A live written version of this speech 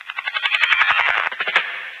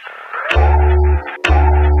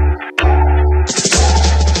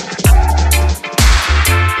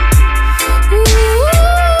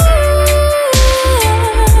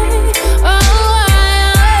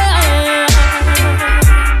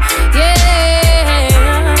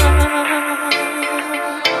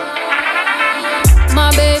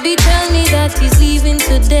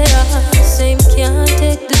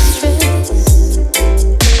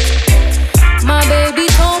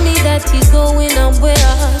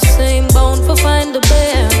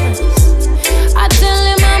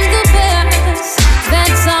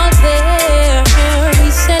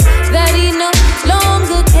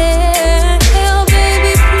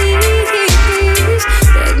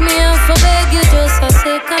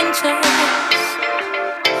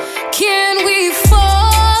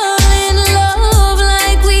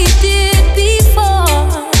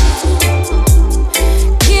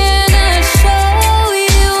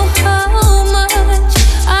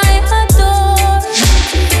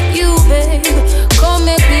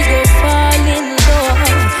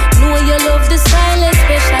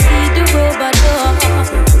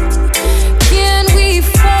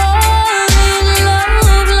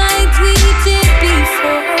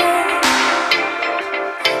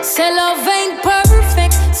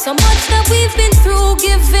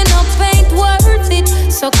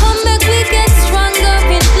So come back, we get stronger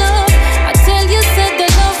in love. I tell you, said the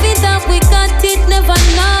loving that we got it never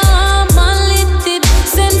normal. It did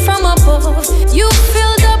send from above. You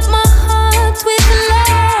filled up my heart with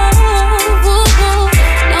love. Ooh,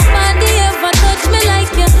 nobody ever touched me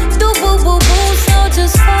like you do. So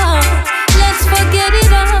just fall. Let's forget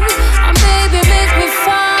it all. And baby, make me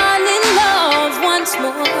fall in love once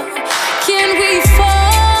more. Can we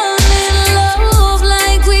fall in love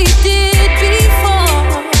like we did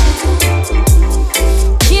before?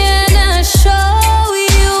 Can I show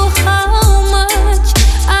you how much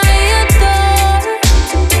I adore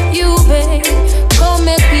you, babe? Go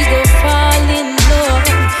make we go fall in love.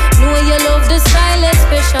 Know you love the style,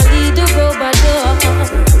 especially the rubber door.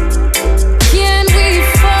 Can we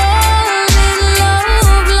fall in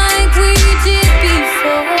love like we did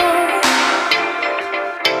before?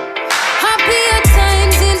 Happier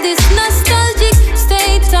times in this nostalgic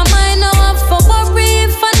state of mind. Now I'm for worry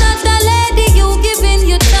if another lady you giving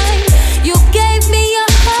your time. You gave me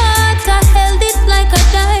your heart, I held it like a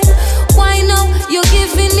dime. Why now you're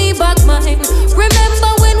giving me back mine?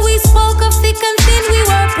 Remember when we spoke of thick and thin, we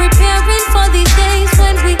were preparing for these days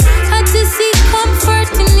when we had to seek comfort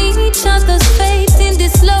in each other's faith. In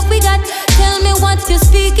this love we got, tell me what you're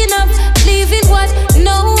speaking of. Leaving what?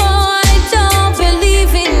 No, I don't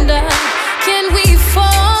believe in that. Can we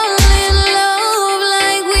fall in love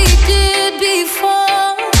like we did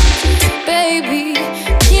before? Baby,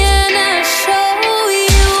 can I show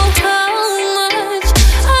you how much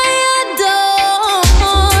I adore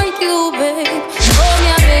you, babe? Oh,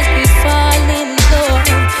 yeah, make me fall in love.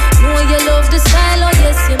 Know you love the style, oh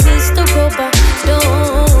yes, you miss the rubber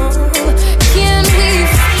door. Can we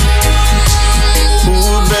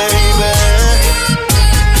Ooh, baby.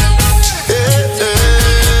 Yeah,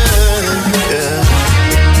 yeah.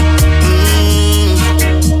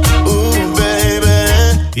 Ooh, baby.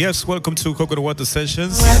 Yes, welcome to Coconut Water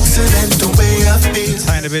Sessions. Accident, the way I feel.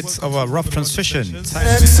 Tiny bits of a rough transition.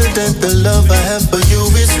 Accident, the love I have for you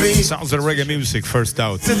is real. Sounds of reggae music first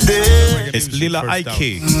out. Today, It's Lila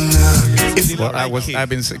Ike. Well, I've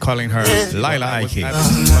been calling her Lila Ike,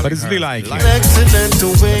 but it's Lila Ike. accident, the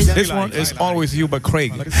way I This one is Always You by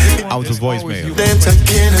Craig, out of voicemail. Then I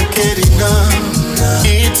cannot get enough.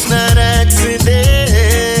 It's not accident.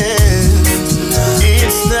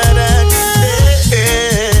 It's not accident.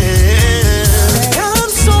 I'm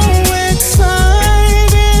so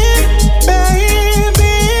excited,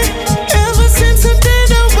 baby. Ever since the day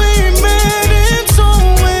that we met, it's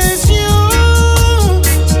always you.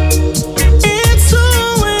 It's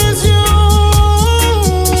always you.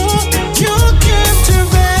 You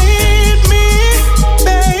captivate me,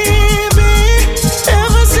 baby.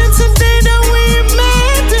 Ever since the day that we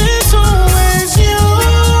met, it's always you.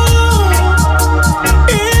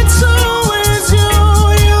 It's always you,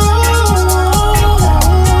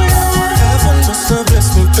 Heaven must have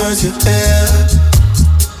blessed me 'cause you're there.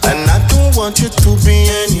 And I don't want you to be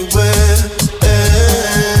anywhere.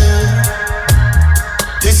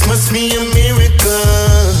 This must be a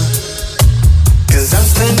miracle. 'Cause I'm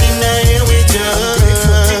standing here with you.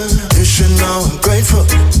 You should know I'm grateful.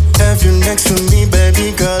 Have you next to me,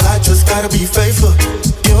 baby girl. I just gotta be faithful.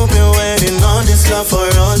 You've been waiting on this love for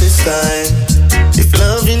all this time. If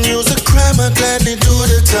loving you's a crime, I'd gladly do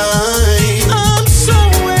the time. I'm so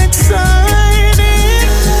excited,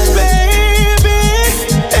 baby.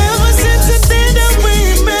 Ever since the day that we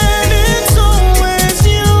met, it's always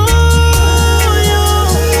you.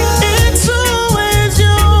 It's always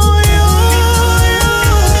you.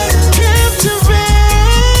 Captivate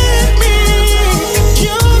me.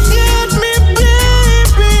 You get me,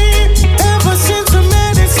 baby. Ever since I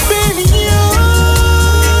met, it's been you.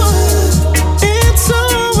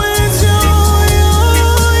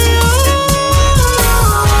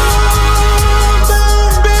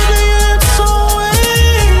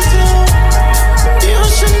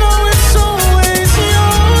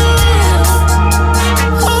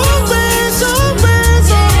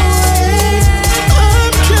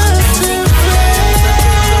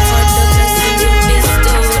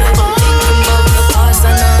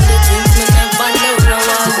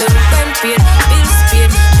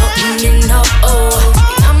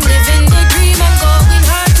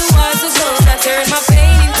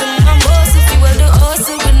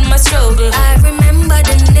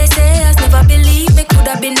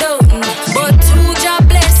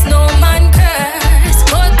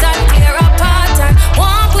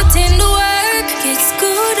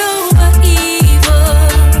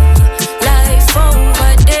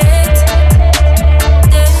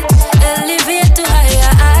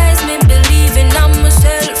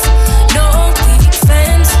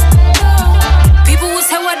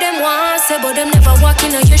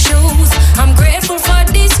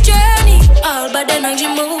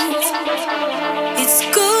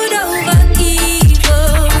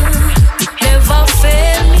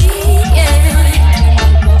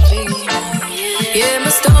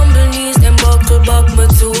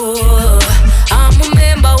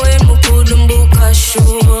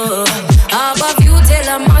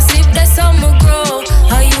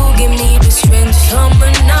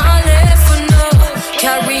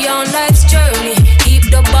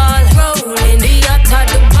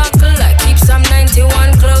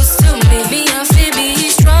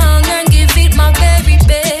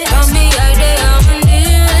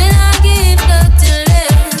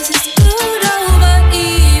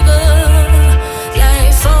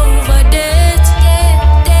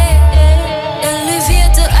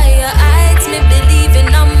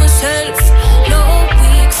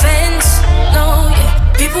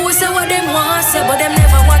 say, but them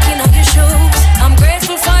never walking on your shoes. I'm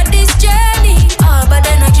grateful for this journey, all but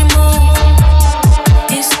energy move.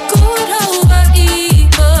 It's good over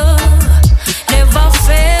evil, never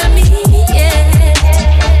fail me, yeah.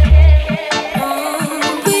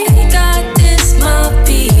 We got this, my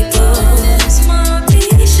people.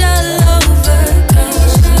 We shall overcome.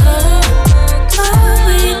 All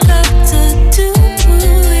we got to do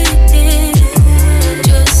is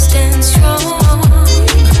just stand strong.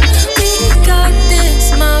 We got this,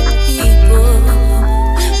 my people.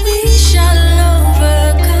 We shall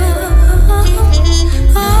overcome.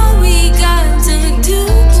 All we got to do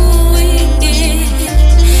is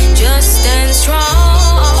just stand strong.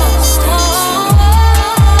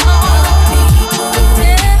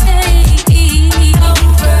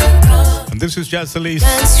 And this is Jazz Elise.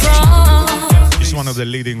 She's one of the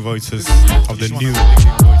leading voices of the new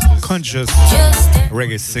conscious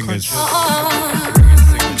reggae singers.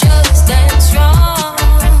 Just stand strong.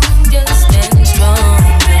 Just stand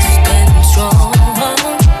strong. Just stand strong.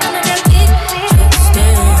 Just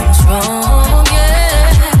stand strong.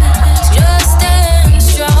 Yeah. Just stand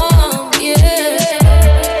strong. Yeah.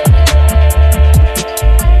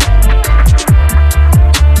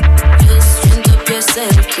 Just strength up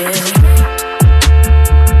yourself, yeah.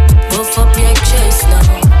 Puff up your chest now.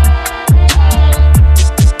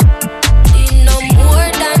 Be no more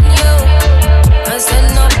than you. I said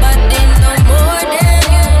nobody no more than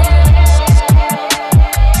you.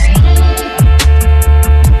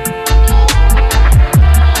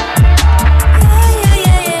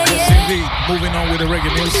 Indeed, moving on with the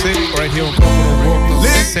reggae music right here on Crocodile Vocal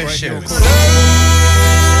Sessions.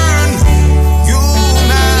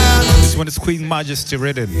 This one is Queen Majesty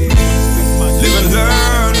Ridden. Live and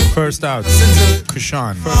learn. First out,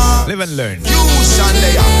 Kushan. Live and learn. You shall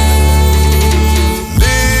lay up.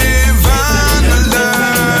 Live and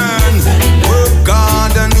learn. Work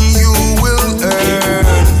hard and you will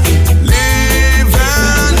earn. Live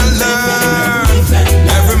and learn.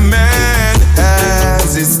 Every man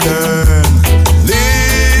has his turn.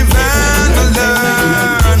 Live and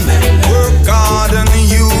learn. Work hard and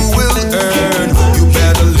you will earn. You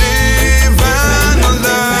better live and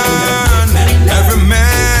learn. Every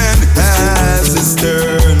man has his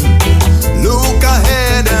turn. Look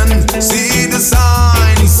ahead and see the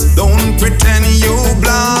signs. Don't pretend you're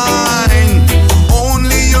blind.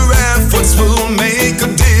 Only your efforts will make a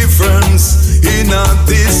difference in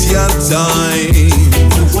this your time.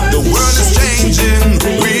 The world is changing,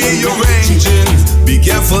 rearranging. Be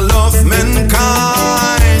careful of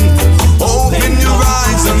mankind. Open your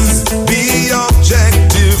eyes and be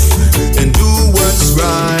objective and do what's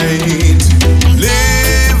right.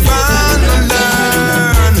 Live and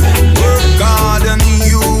learn. Work hard and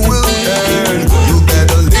you will earn. You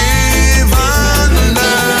better live and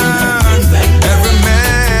learn. Every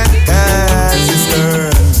man has his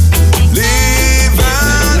turn. Live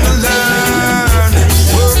and learn.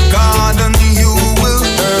 Work hard and you will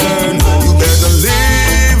earn. You better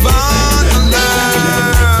live and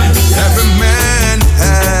learn. Every man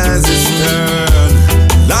has his turn.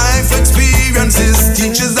 Life experiences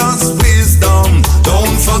teaches us wisdom.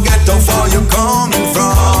 Don't forget how far you're coming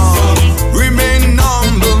from. Remain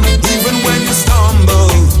humble even when you stumble.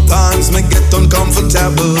 Times may get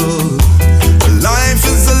uncomfortable. Life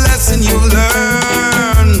is a lesson you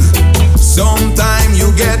learn. Sometime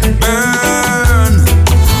you get burned.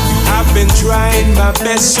 I've been trying my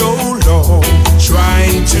best so long,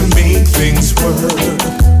 trying to make things work.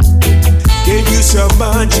 Gave you so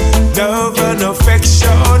much love and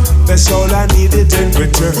affection. That's all I needed in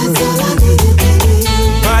return.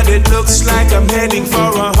 But it looks like I'm heading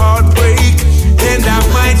for a heartbreak, and I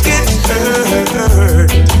might get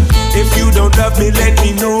hurt. If you don't love me, let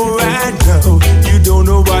me know right now. You don't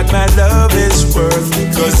know what my love is worth.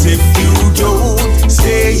 Cause if you don't,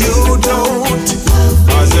 say you don't.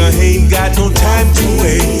 Cause I ain't got no time to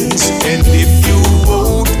waste. And if you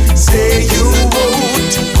won't, say you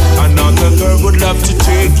won't. Another girl would love to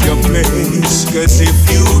take your place. Cause if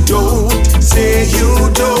you don't, say you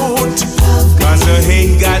don't. Cause I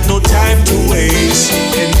ain't got no time to waste.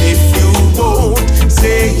 And if you won't,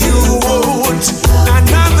 say you won't.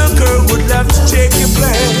 Another girl would love to take your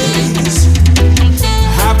place.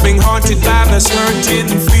 I've been haunted by the certain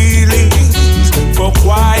feelings for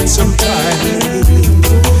quite some time.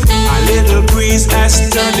 A little breeze has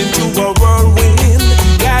turned into a whirlwind.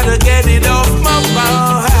 Gotta get it off my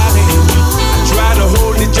mind. I try to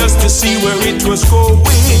hold it just to see where it was going.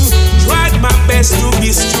 Tried my best to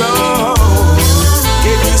be strong.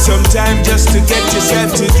 Gave you some time just to get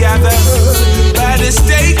yourself together, but it's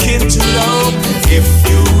taking too long. If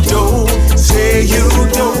you don't, say you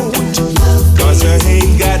don't.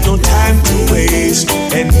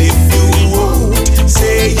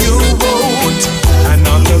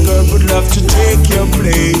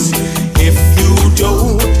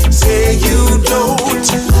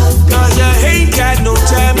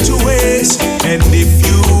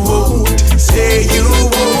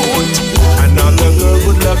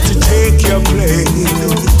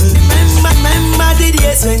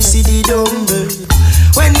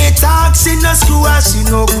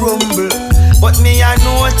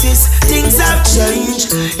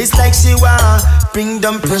 It's like she want bring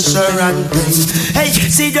them pressure and pain. Hey,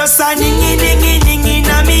 she just a ningy in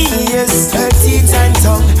me ears. Her teeth and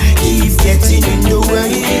tongue keep getting in the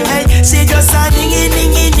way. Hey, she just a ningy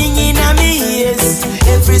in me ears.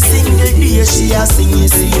 Every single day she a sing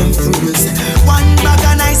the same praise. One bag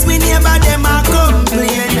of nice me neighbor them a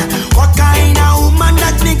complain. What kind of woman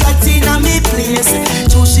that me got in a me place?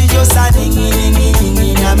 So she just a ningy in me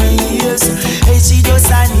ears. Hey, she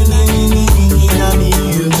just a ningy in me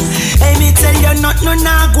ears. Hey, me tell you nothing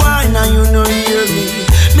no go on and you no hear me.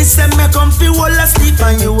 Me say me come fi fall asleep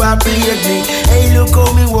and you a play me. Hey, look how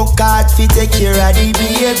me work hard fi take care of the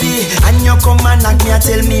baby. And you come and knock me and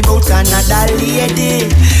tell me about another lady.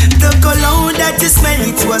 The cologne that you smell,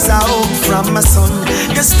 it was a home from my son.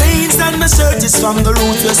 The stains on my shirt is from the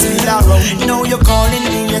root you smell around. Now you calling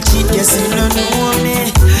me a cheat, guess you don't know me.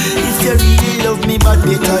 If you really love me, but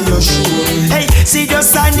better you show me. Hey, see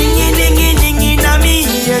just a ding in me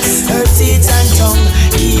ears. Her teeth and tongue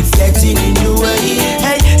keep getting in the way.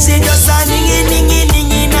 Hey, she just a ding in me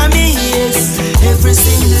ears. Every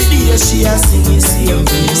single day she a sing the same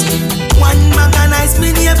praise. One organize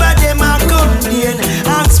me neighbor them a complain.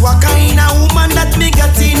 Ask what kind of woman that me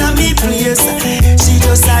got in a me place. She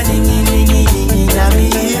just a ding in me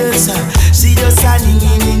ears. She just a ding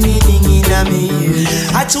in me ears.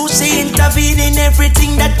 I choose she intervene in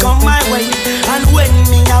everything that come my way. And when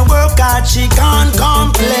me a work hard, she can't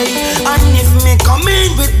complain. And if me come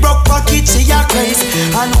in with broke pocket, she a craze.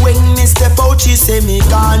 And when me step out, she say me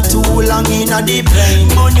gone too long in a the plane.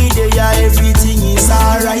 Money there, everything is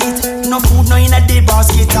alright. No food, no in a the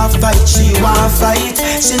basket of fight. She want fight.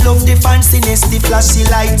 She love the fanciness, the flashy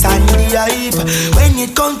lights and the hype. When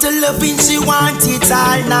it come to loving, she want it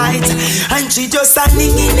all night. And she just a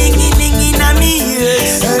ning in a me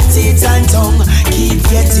ears. Her teeth and tongue keep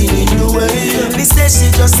getting in the way. Me say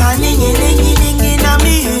she just a ning in a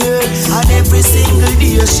me ears. And every single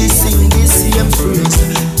day she sing the same phrase.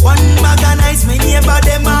 One organize me neighbor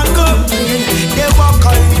them a complain. They walk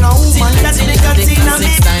out in a woman that they got in a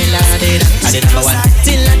me. I did number one.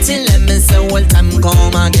 Till me say all time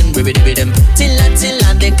come again. We be them. Till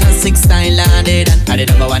the classic style I did. I did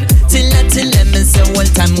number one. Till me say all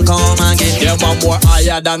time come again. Them are more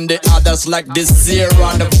higher than the others, like this zero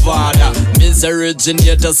and the father. Means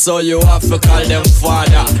originator, so you have to call them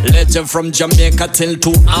father. Legend from Jamaica till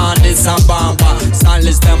to Addis Ababa.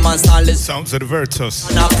 Stylist them and stylist. Sounds of the Virtus.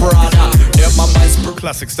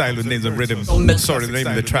 Classic style with names and rhythm. Sorry, the name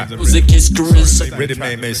of the track. Music is crazy. Rhythm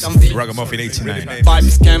name is Ragamuffin 89.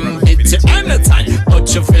 Vibes can hit you anytime,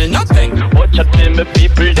 but you feel nothing. Watch out, me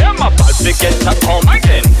people, them about to get to come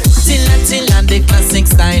again. Till the classic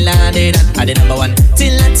style I did number one.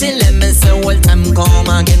 Till me say all time come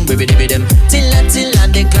again. We be them. Till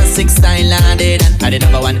the classic style I did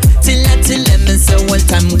number one. Till me say all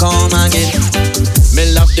time come again. Me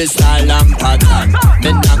love the style and pattern.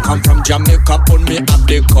 Me not come from Jamaica, but me have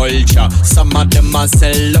the culture. Some of them a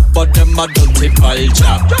sell up, but them a dirty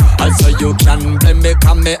culture. Also you can blame me,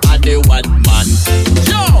 cause me a the one man.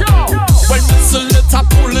 Yo! When we sell it, I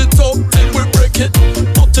pull it up till we break it.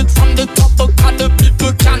 Put it from the top, because the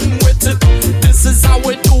people can wait it. This is how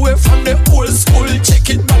we do it from the old school. Check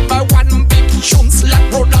it one by one, big tunes like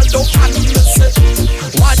Ronaldo and Messi.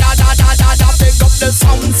 Wada-da-da-da-da, big up the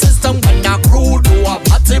sound system. When the crew do a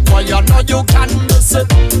party, boy, you know you can miss it.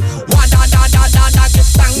 Wada-da-da-da-da, give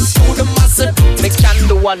thanks to the massive. Me can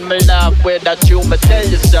do one me love with that you me tell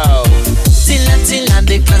you so. Till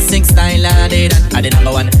the classic style I did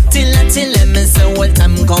number one. Till me say all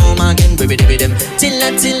time come again. We be them. Till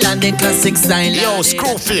the classic style. Yo,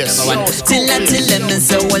 Screwface. Till me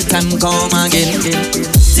say all time come again.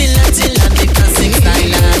 Till the classic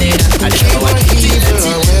style I did number one.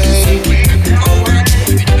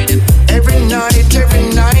 Every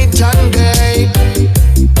night and day,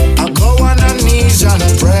 I go on my knees and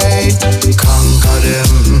pray. Conquer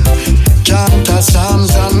them, chant the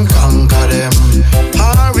psalms and conquer them.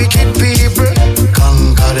 Our wicked people,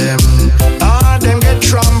 conquer them. All them get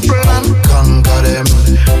trampled and conquer them.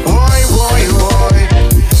 Oi, oi, oi,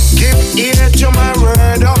 give ear to my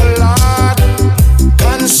word, oh Lord.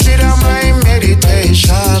 Consider my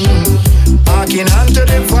meditation, hearken unto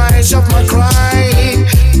the voice of my cry.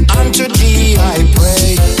 Unto thee I pray.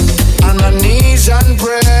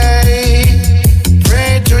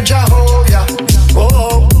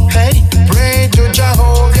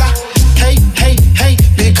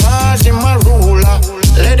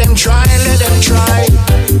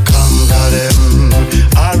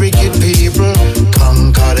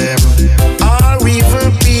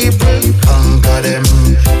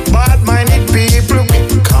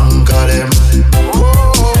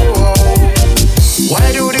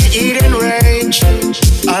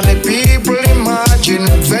 And the people imagine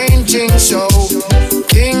vain things so.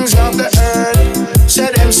 Kings of the earth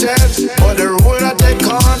set themselves for the rule that they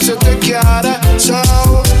can't so together. So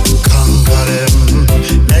conquer them,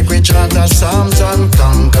 make we chant the psalms and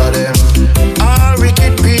conquer them. All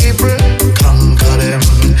wicked people, conquer them.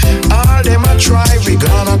 All them a try, we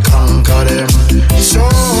gonna conquer them. So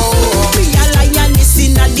be a lioness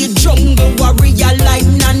in the jungle, warrior like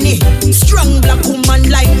Nanny. Strong black woman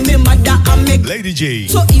like me, mother and me. Lady J.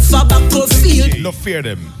 So if a battlefield, no fear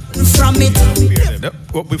them. From it.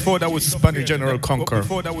 Well, before that was Spanish General Conquer.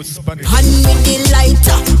 Hand me the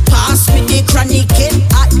lighter, pass me the chronic,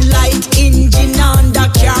 hot like engine on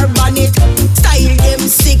the car bonnet. Style them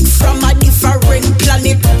sick from a different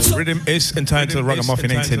planet. Rhythm is entitled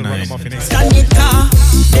Ragamuffin 89. Stanica,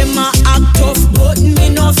 them a act tough, but me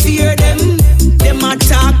no fear them. Them a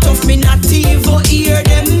talk tough, me not even hear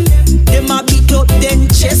them. Them a beat up, then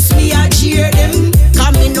chest me a cheer them.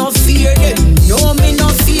 Cause me no fear them, no me no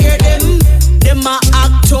fear them. Them a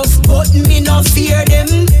act tough, but me no fear them.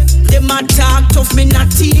 Them a talk tough, me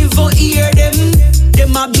not even hear them.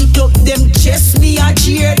 Them a beat up, them chest me a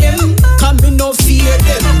cheer them. Cause me no fear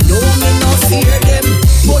them, no me no fear them.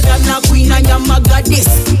 More than a queen and I'm a goddess.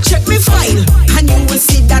 Check me file, and you will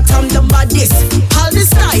see that I'm the baddest. All this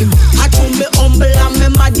time, I told me humble and me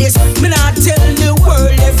modest. Me not tell the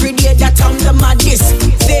world every day that I'm the maddest.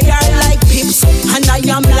 They are like pips, and I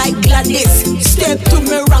am like Gladys. Step to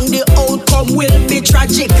me wrong, the outcome will be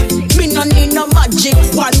tragic. Me no need no magic,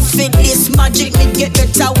 one fit this magic. Me get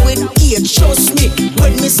better with age, trust me.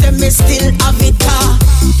 When me say me still have it,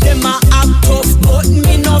 them a act tough, but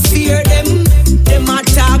me no fear them. Them a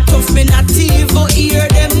talk tough, me not even hear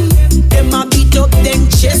them. Them a beat up, then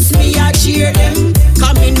chest me a cheer them.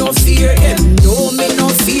 Cause me no fear them, no me no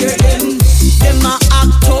fear them. Them a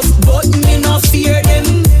act tough, but me no fear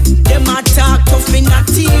them. Them a talk tough, me not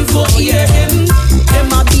even hear them.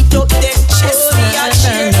 Them a beat up, then chest me a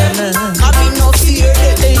cheer them. Cause me no fear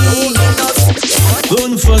them, no me no fear them.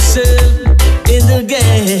 Gun for sale in the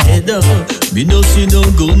ghetto. Me no see no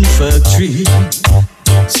gun factory.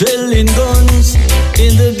 Selling guns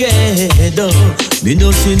in the ghetto. Me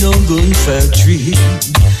no see no gun factory.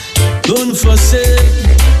 Gun for sale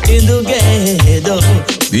in the ghetto.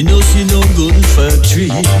 Me no see no gun factory.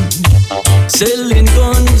 Selling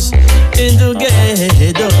guns in the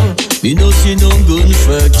ghetto. Me no see no gun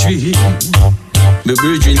factory. Me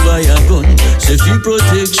bridging buy a gun, say for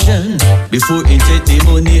protection. Before he take the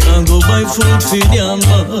money and go buy food for them.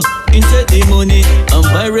 He take the money and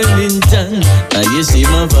buy Remington. And yes, him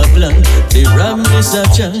have a plan. They rob Mr.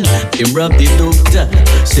 Chan, him rob the doctor.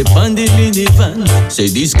 Step on the minivan. Say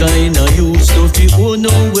this kind of use no fit own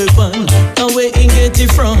no weapon. And where he get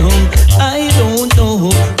it from, I don't know.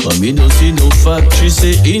 But me no see no factory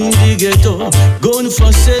say in the ghetto. Gun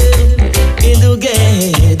for sale in the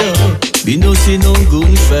ghetto. Me no see no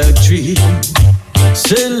gun factory.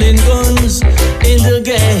 Selling guns in the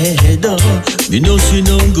ghetto. Me no see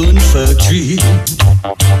no gun factory.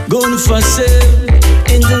 Gun for sale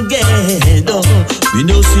in the ghetto. Me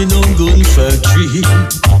no see no gun factory.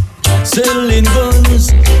 Selling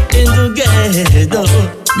guns in the ghetto.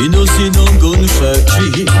 Me no see no gun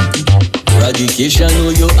factory. Eradication,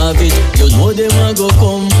 know you have it. You know them a go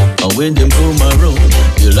come. And when them come around,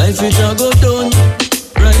 your life it a go done.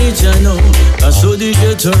 Right, you know, I saw the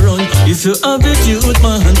ghetto run. If you have it, youth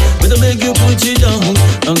man, better make you put it down.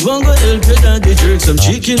 I'm gonna go help you down the jerk some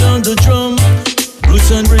chicken on the drum.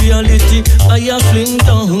 Roots and reality, I have fling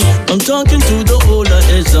down. I'm talking to the older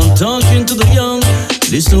heads, I'm talking to the young.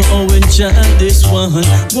 Listen how we chant this one.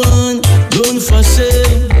 One gun for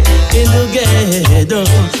sale in the ghetto.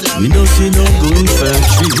 We don't see no gun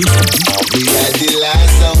factory. We had the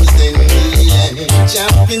last songs, then we had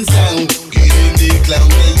champion sound. Giving the clown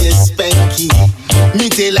they spanky. Me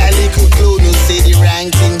tell a little clown who say the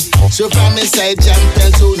ranking. So from my side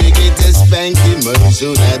champion so they get a spanking. Man,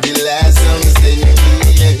 so now the last songs, then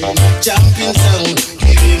we had champion sound.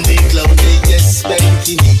 Giving the clown they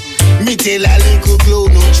spanky. Me tell a little clown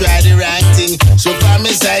who try the right thing. So from my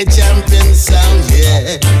side champion sound,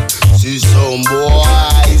 yeah. See some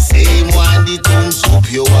boys, same one the tomb soup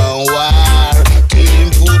you want war. Clean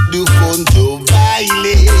put the fun to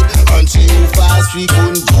violate. Until you fast we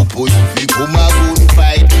gun to put you come a gun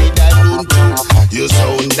fight with a don't do. You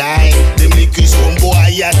sound dying, them little some boy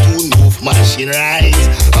ya tune move machine right.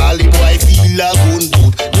 All the boy feel a gun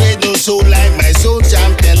boot. They don't sound like my soul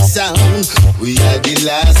champion sound. We are the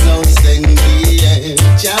last sound sing the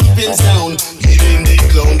champion sound. Giving the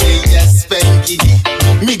clown they just spanky.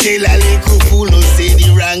 Me tell a little fool no say the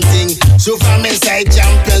wrong thing. So from my side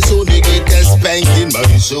champion so they get a spanking. But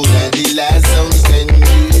we show that the last sound sing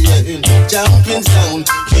the jumping sound.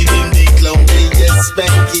 Give him the clown, they just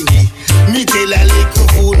spanking me. Me tell a little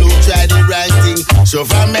fool who try the right thing. So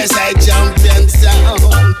from my side, champion sound.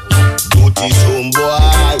 Put his home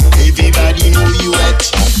boy, everybody know you at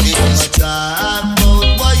champions. Talk about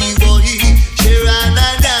boy, she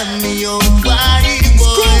rather than me on why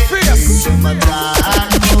boy. Them a talk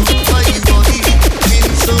about boy,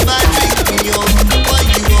 in so bad drink me on boy.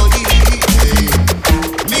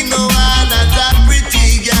 Me no want a pretty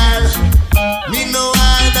girl. Me no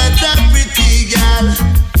want a pretty girl.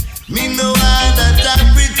 Me no want a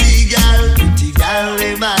pretty girl. Pretty girl,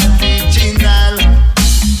 they my original.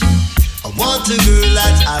 I want a girl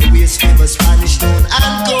that always favor Spanish town.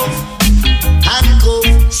 Handcuff,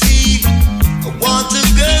 see. I want a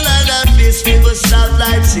girl that always favor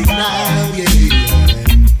stoplight signal.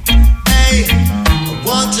 Hey, I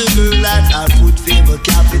want a girl that I put favor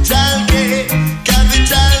capital K,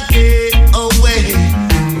 away. I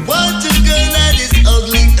want a girl that is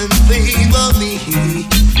ugly and favor me.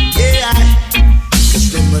 Yeah, 'cause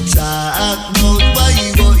them a talk about why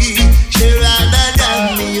she rather than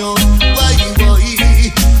me on why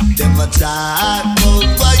them a talk about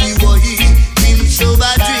why been so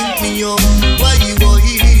bad drink me on why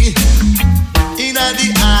inna the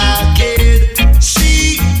arcade.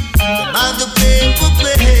 See, them have the paper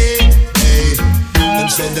play. Hey, them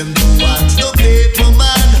say them don't want no paper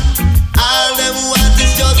man. All them want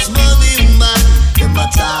is just money man. Them a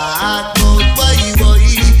talk about why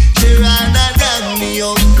she rather than me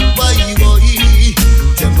on why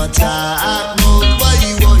them a talk about why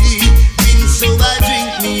been so bad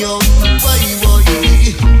drink me on why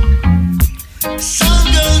some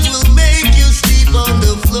girls will make you sleep on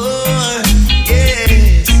the floor.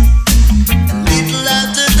 Yes, a little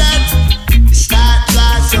after that you start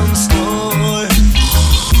by some snore.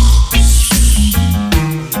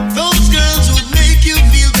 Those girls would make you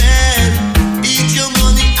feel bad. Eat your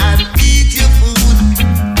money and eat your food.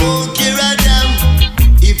 Don't care a damn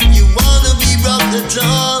if you wanna be robbed at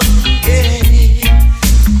all. Yeah.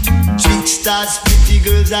 Tricksters, pretty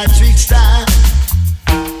girls are tricksters.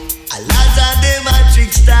 A lot of them are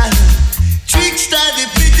trickster. Trickster, the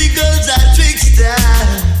pretty girls are trickster.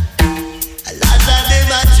 A lot of them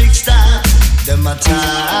are trickster. Them a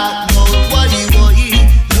talk about why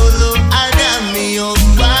Lolo and me on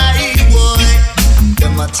why boy.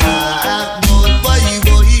 Them a talk about why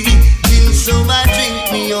been so much drink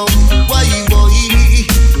me on why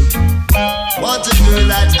want a girl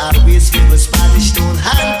that always favor Spanish town.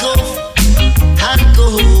 Handcuff.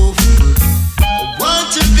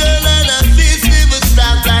 Want a girl and a face with a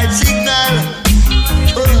stoplight signal.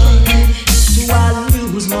 To all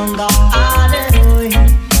news monger,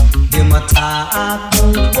 them a talk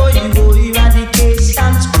about boy,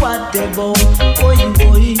 eradication squad they bout. Boy,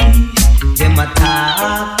 them a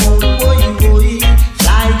talk about boy,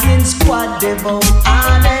 flying squad they bout.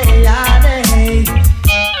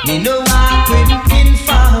 Me no walk with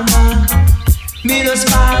informer, me no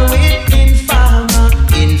spar with informer.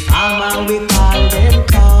 Informer we call them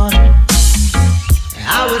con.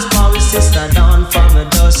 I was born with sister down from a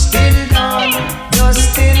dusk till dawn.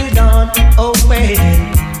 Oh wait,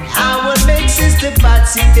 I will make sister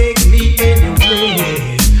Patsy take me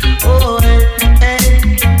anyway. Oh hey,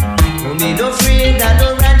 me no afraid of no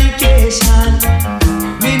radication.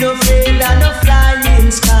 Me no afraid of no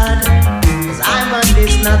flying squad. 'Cause I'm on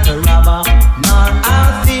this not a robber nor a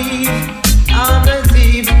thief. I'm a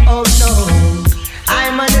thief, oh no.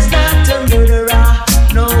 I'm on this not a murderer,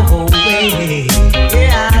 no way.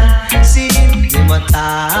 Yeah, see them a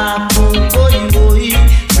talk boy,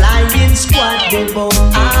 flying squad they bout.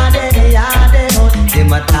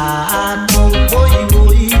 Them a talk boy,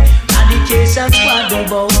 radication squad they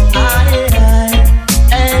bout.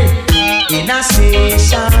 Hey, in a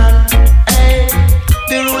station, hey,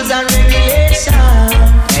 the rules and regulations.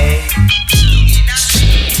 Hey, in a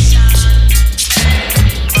station, hey,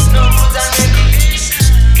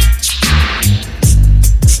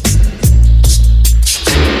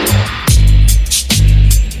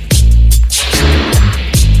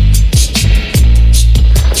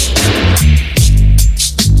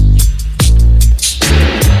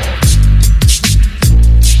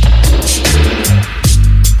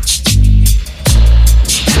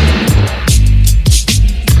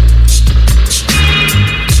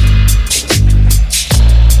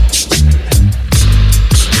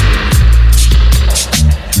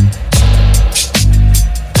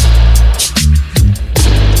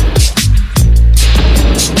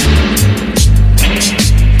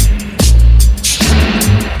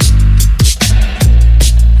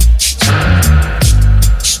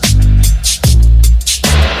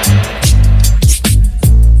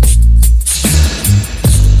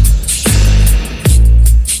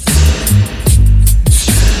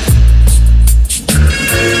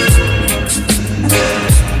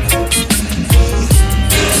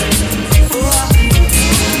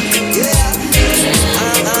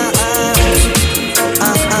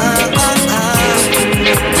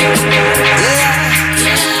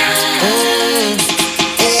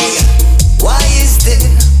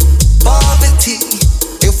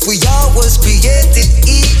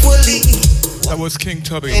 was King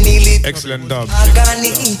Tubby. Excellent dub.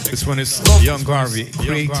 This one is Young Garvey,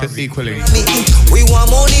 created equally. We want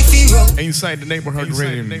money for Inside the neighborhood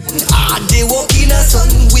radio. They work in a sun,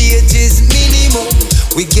 wages minimum.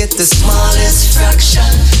 We get the smallest fraction.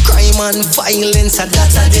 Crime and violence,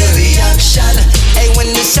 that's a the reaction. Hey, when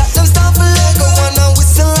the shot them stop like I wanna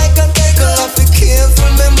whistle like a kegel. I be careful,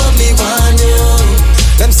 remember me want you.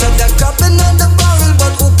 Them said that crapping on the barrel,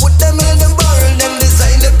 but who put them in the barrel? Them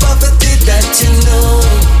design the poverty that you know.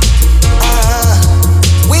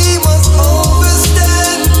 We must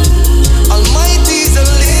overstand. Almighty's a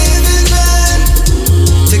living man.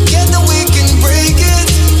 Together we can break it.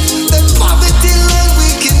 The poverty line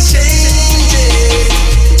we can change it.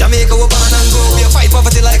 Jamaica we born and grow. We fight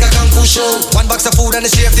poverty like a kung fu show. One box of food and a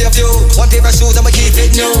shave for a few. One pair of shoes and we keep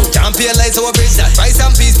it new. Champion lights our bridge that. Rice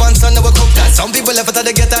and peas, pants and we cook that. Some people left it at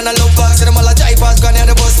the ghetto and a low box. So them all a jive pass gone at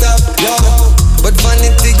the bus stop. Yo, but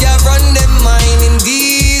vanity ya run them mind in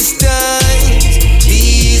these times.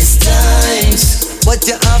 These times. But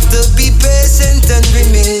you have to be patient and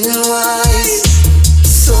remain wise.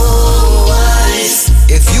 So wise.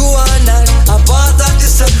 If you are not a part of the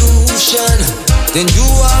solution, then you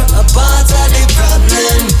are a part of the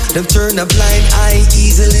problem. Them turn a blind eye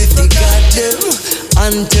easily if they got them.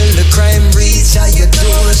 Until the crime reach how you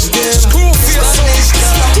doors them. Spanish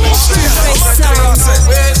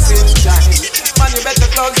wasting time. Man, you better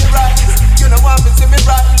close your eyes. You don't want me to be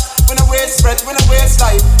right. When I waste breath, when I waste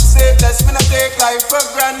life. Say less when I take life for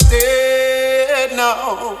granted.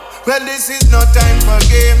 No. Well, this is no time for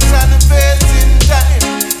games and facing time.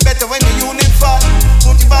 Better when you unify.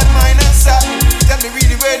 Put your bad mind aside. Tell me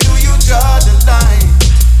really, where do you draw the line?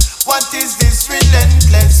 What is this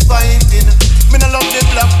relentless fighting? Me no love the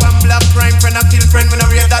black and black crime. Friend and kill friend, me no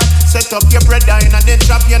rate that. Set up your bread and then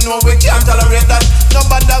trap, you know we can't tolerate that. No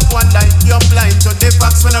bad dog one line, you're blind to the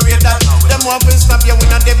facts, we no rate that. Them want to stop you, we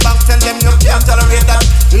not the bank, tell them you can't tolerate that.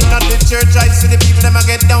 In the church, I see the people, them a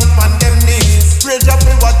get down on them knees. Rage up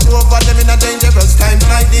and watch over them in a dangerous times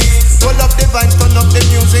like this. Roll up the vibes, turn up the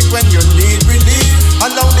music when you need relief.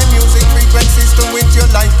 Allow the music frequencies to with you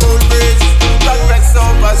like cold breeze. Progress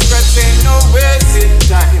over stressing, no wasting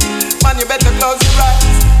time. Man, you better close your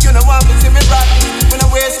eyes. You know want me to be right. When I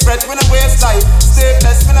waste breath, when I waste life. Stay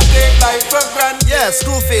blessed when I take life for granted. Yeah,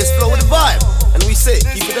 Screwface flow with the vibe. And we say,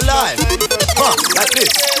 keep it alive. Like this.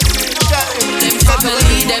 Them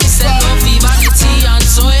family, them sell no vanity and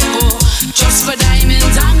so ego. Just for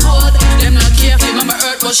diamonds and gold. Them not care for mama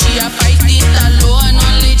earth, but she a fight it alone.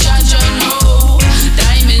 Only judge you know.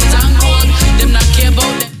 Diamonds and gold. Them not care about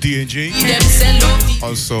them. D&G. Them sell no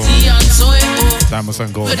Also, and so ego. Diamonds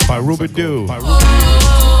and Gold by Ruby Doo.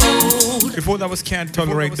 Before that was Can't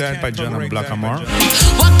Tolerate That by John and Black Amar.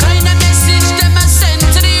 What kind of message them a send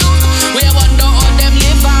to the youth? We wonder how them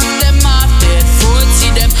live off them off dead fruit.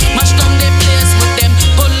 See them mash down the place with them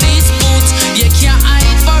police boots. You can't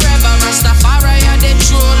hide forever, Rastafari are the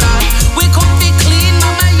true lord. We come be clean,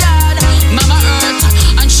 mama yard, mama earth,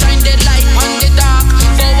 and shine the light on the dark.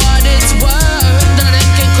 For what it's worth, none of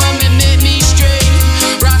them can come and make me straight.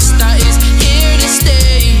 Rasta is here to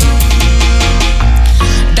stay.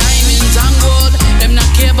 Diamonds and gold, them not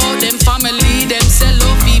care about them family. Them sell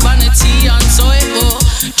off vanity and so ego.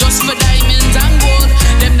 Just for diamonds and gold,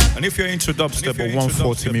 them not. And if you're into dubstep or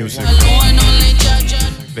 140 music,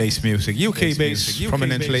 bass music, UK bass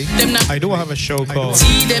prominently, I do have a show called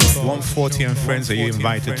 140 and Friends that you're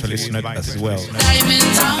invited to listen to as well.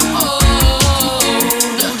 Diamonds and gold,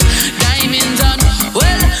 diamonds and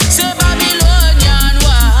well, say Babylonian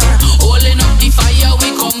war, holding up the fire,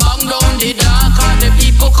 we come bang down the dark, and the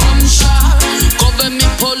people come short.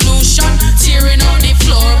 Government pollution, tearing out the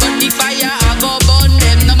floor, but the fire I go burn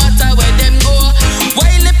them, no matter where them go.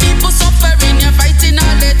 While the people suffering, you're fighting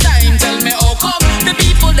all the time. Tell me how come the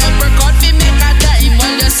people that work hard fi make a dime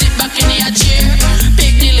while you sit back in your chair,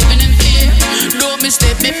 pig living in fear. Don't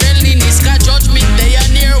mistake me friendliness, 'cause judgment they are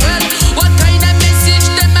near. Well,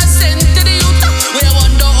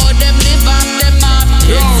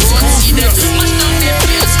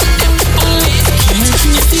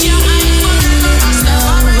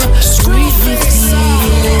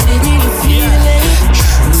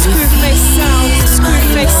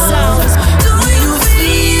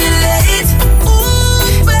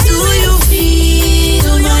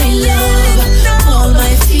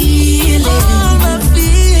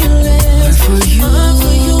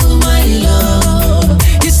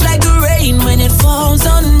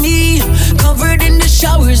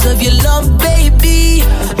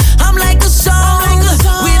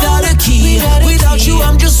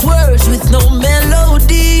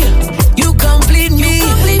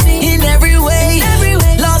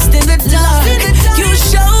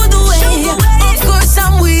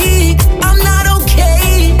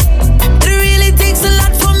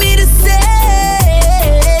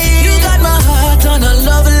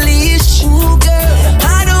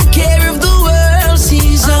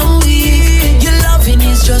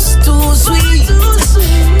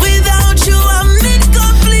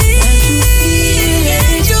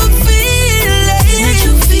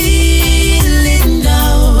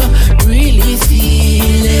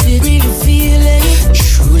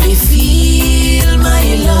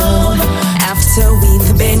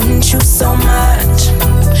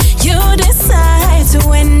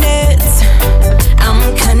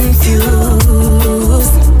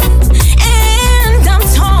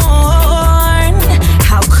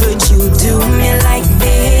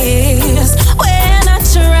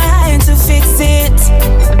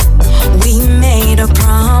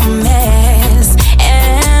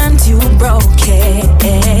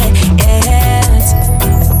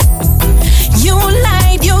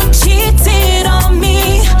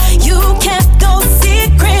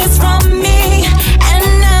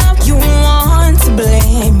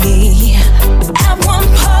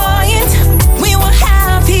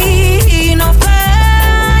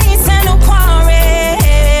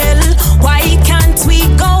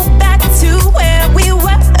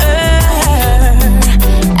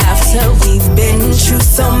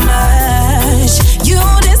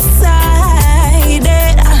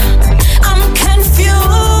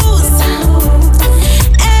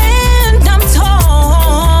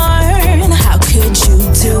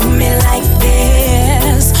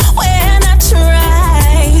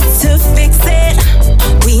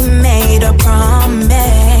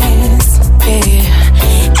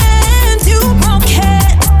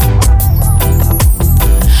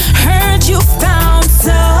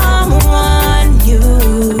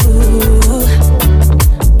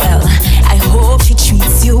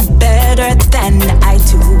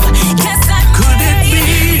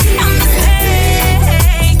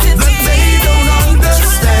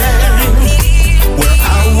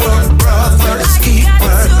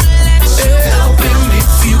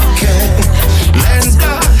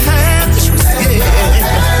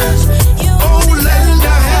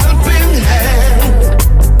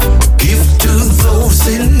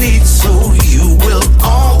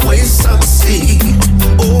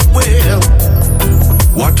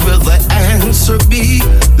 be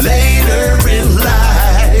later in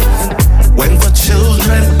life. When the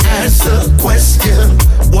children ask the question,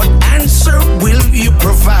 what answer will you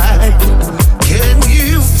provide? Can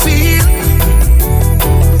you feel?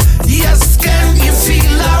 Yes, can you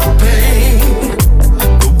feel our pain?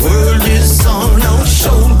 The world is on our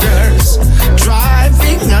shoulders,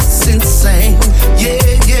 driving us insane. Yeah,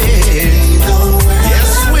 yeah. Yes,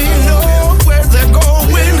 we know where they're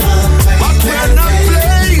going, but we're not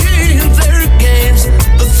playing their games.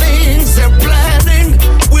 The things they're planning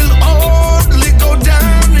will only go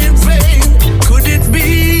down in vain. Could it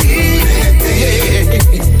be? Yeah,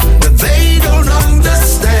 that they don't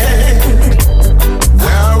understand.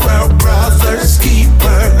 We're our brother's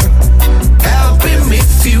keeper. Help him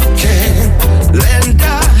if you can. Lend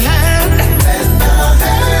a hand.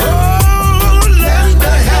 Oh, lend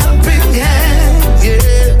a helping hand.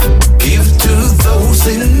 Yeah. Give to those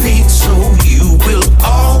in need so you will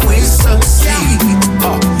always succeed.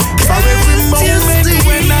 For every moment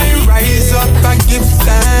when I rise up, I give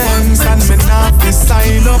thanks and me not be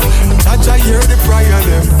sign up. Jah hear the prayer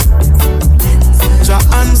them. Jah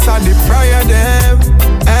answer the prayer them.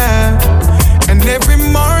 And every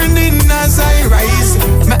morning as I rise,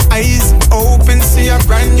 my eyes open, see a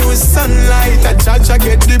brand new sunlight. Jah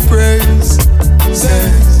get the praise.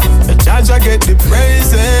 Jah get the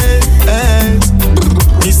praises.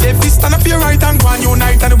 He say, if you stand up your right and go on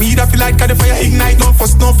unite, and the weed I feel like the fire ignite. No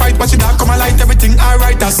fuss, no fight, watch it dark come alight. Everything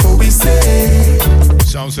alright, that's what we say.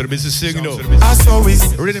 Sounds of the business signal. That's what we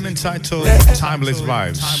say. Rhythm entitled Timeless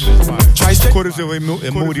Vibes. Recorded with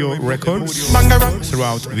Modio Records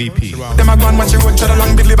throughout VP. Them a go and watch you run, try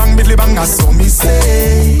along, bidly bang, that's what we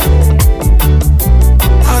say.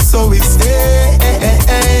 That's what we say.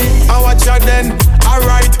 I watch you then.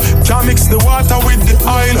 Alright, can't mix the water with the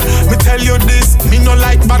oil. Me tell you this, me no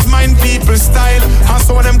like bad mind people style. And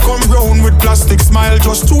some of them come round with plastic smile.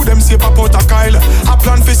 Just two them say pop out a Kyle. I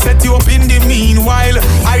plan to set you up in the meanwhile.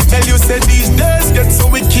 I tell you, say these days get so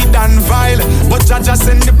wicked and vile. But Jah just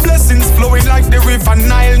send the blessings flowing like the river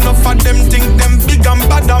Nile. Enough of them think them big and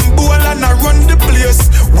bad and bold and I run the place.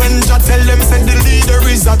 When Jah tell them, say the leader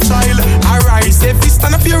is a child. Alright, say if you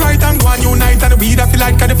stand up your right and go and unite, and the weed I feel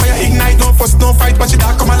like the fire ignite. No fuss, no fight. Watch it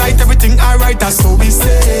dark come alight, everything alright, that's what we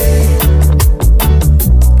say.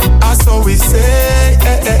 That's what we say.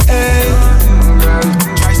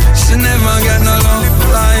 She never get no love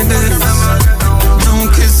like this. No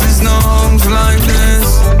kisses, no hugs like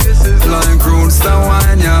this. Like roots that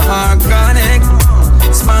wine, you're organic.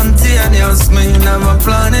 Spontaneous, me never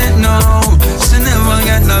plan it, no. She never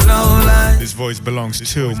get no love like this. Voice belongs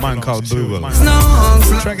to a man called Boogle.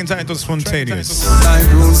 Track entitled Spontaneous. Like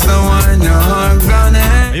roots that wine, you're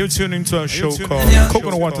organic. You're tuning to a show called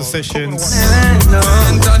Coconut Water Sessions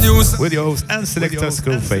with your host and selector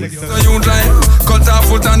Skullface. So you like cut off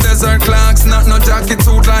foot and desert clocks, not no jacket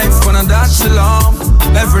suit life, gonna that she love.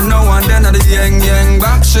 Every now and then at the yang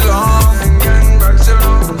back she love.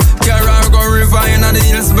 Carry go river in the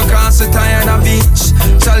hills because she tired of beach.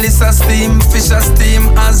 Chalice a steam, fish a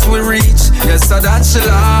steam as we reach. Yes, so that she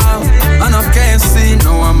love. And up KFC,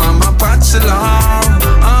 no I'm a pot she love.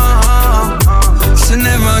 She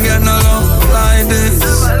never get no love like this.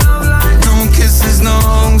 No kisses, no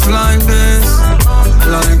hugs like this.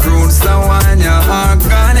 Like roots that wine, you're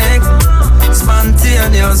organic.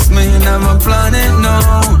 Spontaneous, me never plan it, no.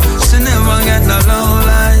 She never get no love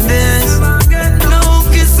like this. No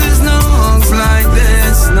kisses, no hugs like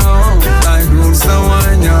this, no. Like roots that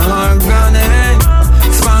wine, you're organic.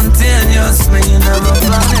 Spontaneous, me never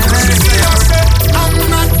plan it. I'm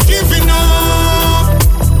not giving up.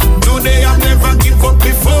 Today I've never give up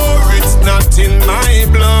before. It's not in my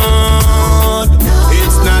blood.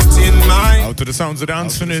 It's not in my. Out to the sounds of the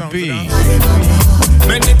Anthony B.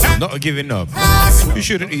 Not giving up. You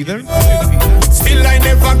shouldn't either. Still I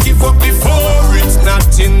never give up before. It's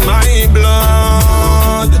not in my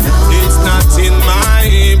blood. It's not in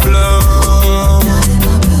my blood.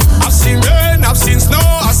 I've seen rain, I've seen snow,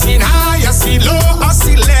 I've seen high, I've seen low, I've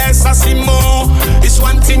seen less, I've seen more. It's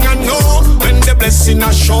one thing I know, when the blessing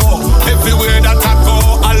I show. Everywhere that I go,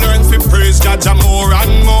 I learn to praise God more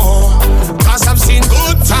and more. Cause I've seen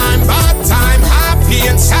good time, bad time, happy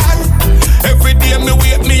and sad. Every day me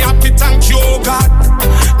wake me happy, thank you, God.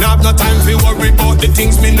 Now have no time to worry about the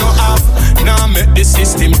things me no have. Now make the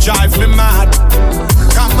system drive me mad.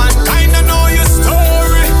 Come on, kinda know your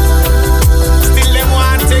story. Still them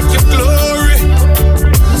want take your glory.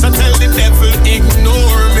 So tell the devil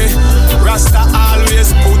ignore me. Rasta always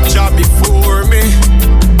put Jah before me.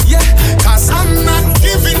 Yeah, cause I'm not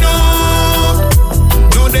giving up.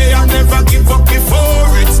 No day I've never give up before.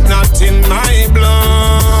 It's not in my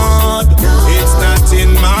blood. It's not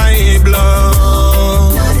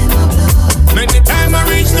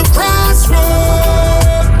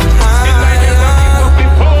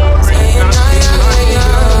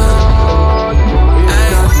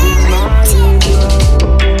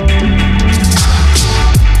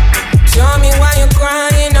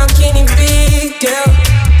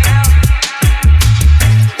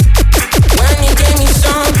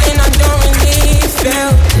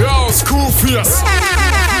Fierce.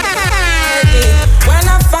 When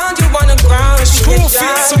I found you on the ground, School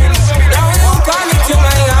Fierce. Now you call me to my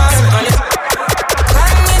arms.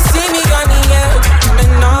 Can you see me on the edge? I'm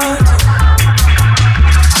not.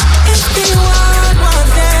 If you want more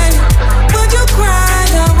then, would you cry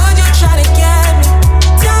or would you try to get me?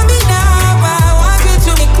 Tell me now, I want you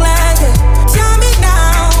to be glad. Tell me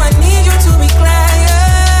now, I need you to be glad.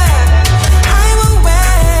 I will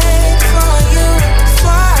wait for you,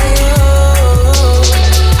 for you.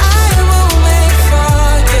 I will wait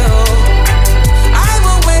for you. I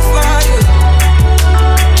will wait for you.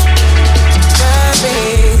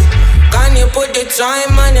 Baby, can you put the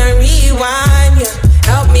time on a rewind? Yeah.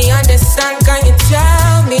 Help me understand, can you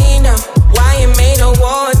tell me now why you made a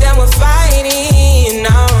war, then we're fighting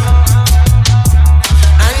now?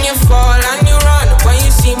 And you fall and you run when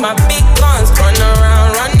you see my big guns. Run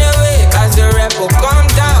around, run away as the rebel come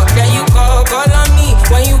down. Then you call on me.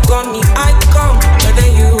 When you call me, I come. And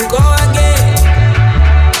then you go again.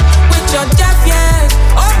 With your deaf ears,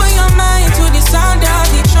 open your mind to the sound of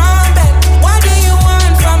the trumpet. What do you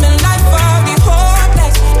want from a life of the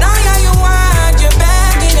hopeless? Now you want, you're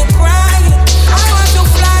begging and crying. I want to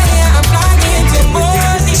fly, yeah, I'm flying to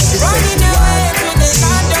Moses. Running away to the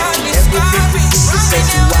land of discovery.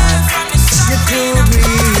 Running away from the sun. You're too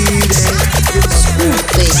greedy.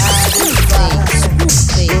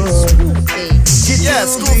 Yeah,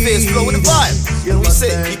 school face, flow with the vibe. We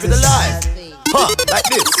say, keep it alive. Huh, like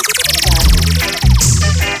this.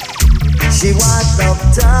 She wants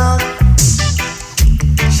uptown.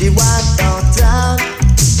 She wants downtown.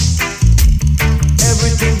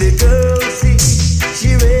 Everything the girls see,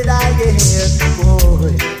 she read I hear,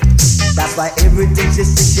 boy. That's why everything she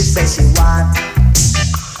says she want.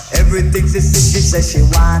 Everything she says she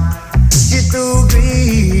want. She too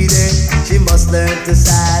greedy. She must learn to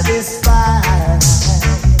satisfy.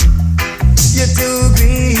 You're too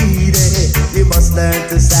greedy. You must learn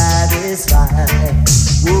to satisfy.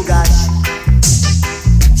 Oh gosh.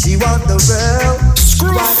 She want the world.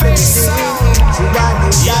 Screw face. She want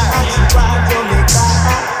the yacht. She want Jamaica.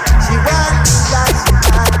 She want the yacht. She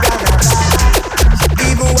want Canada.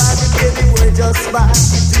 Even while the baby will just buy.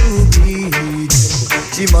 She too greedy.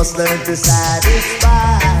 She must learn to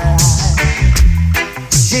satisfy.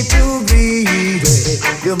 She too greedy.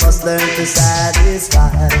 You must learn to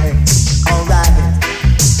satisfy. Alright.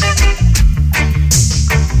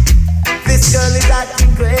 This girl is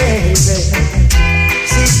acting crazy.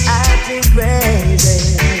 She's acting crazy.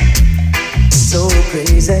 So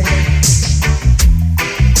crazy.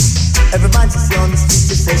 Every man she see on the street,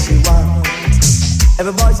 she says she wants.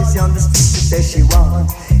 Every boy she see on the street, she says she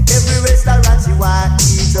wants. Every restaurant she want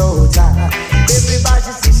eat out. Every bar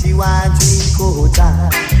she see she want drink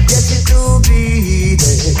out. Yes, she's too greedy.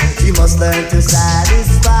 She must learn to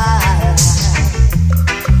satisfy.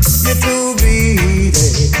 You're too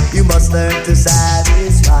greedy. You must learn to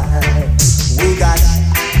satisfy. We got.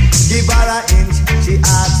 Give her an inch, she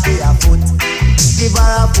asks for a foot. Give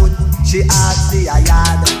her a foot, she asks for a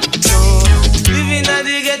yard. No, living at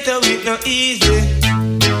the ghetto with no easy.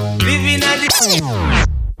 Living at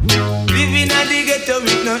the ghetto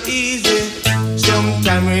with no easy.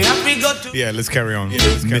 Sometimes we have to go to. Yeah, let's carry on.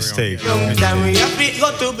 Mistake. Sometimes we have to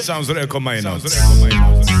go to. Sounds like a combine.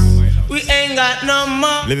 We ain't got no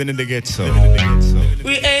money. Living in the ghetto.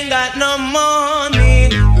 We ain't got no money.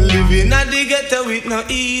 Living at the ghetto with no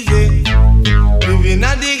easy. Living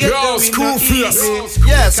at the ghetto with no easy.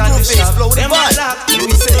 Yeah, school face, flow with the vibe.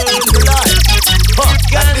 We say, keep it alive. Huh,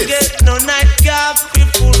 can't get no nightcap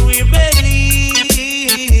before we belly.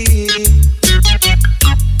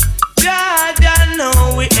 God, I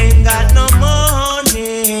know we ain't got no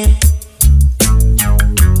money.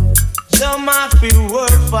 Some have to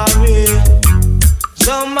work for it.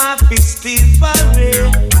 Some have to steal for it.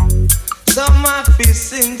 Some have to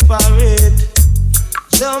sing for it.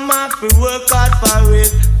 Some have to work hard for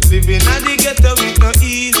it. Living at the ghetto with no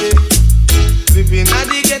easy. Living at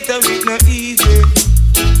the ghetto with no easy.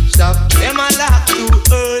 Stop them a lot too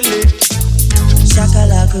early.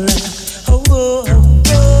 Shakalaka rock, oh oh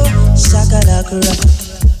oh, shakalaka rock.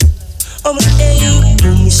 Oh my hey,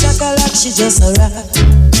 boom shakalaka, she just a rock.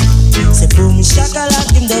 Say boom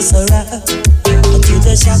shakalaka, him just a rock. Until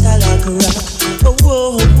the shakalaka rock, oh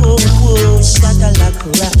oh oh oh,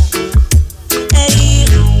 shakalaka rock. Hey,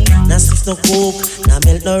 now six no coke, now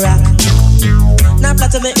melt no rock. Now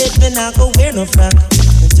flat on my head, me now go wear no frock.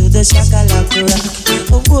 Until the shakalaka rock,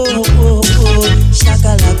 oh oh oh oh,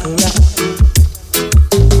 shakalaka rock.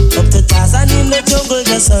 Up to Tarzan in the jungle,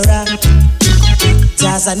 just a rock.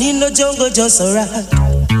 Tarzan in the jungle, just a rock.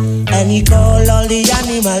 And he call all the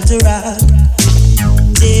animal to rock.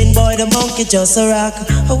 Jane boy boy, the monkey just a rock.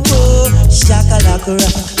 Oh, whoa, shakalaka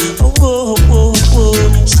rock. Oh, whoa, whoa, whoa,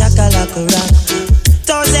 shakalaka rock.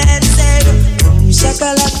 Thousand said, boom,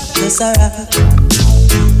 shakalaka, just a rock.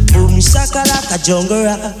 Boom, shakalaka, jungle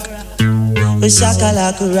rock.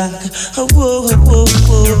 Shakalaka rock. Oh, whoa, whoa,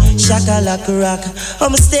 whoa, shakalaka rock.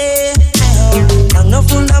 I'ma stay home. I'm not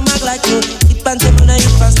full of mag like you. Keep on telling me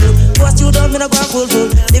you pass through. What you done, me no go full.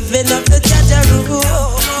 Living up the Jaja rule.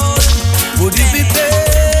 Would it be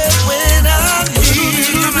bad when I'm here?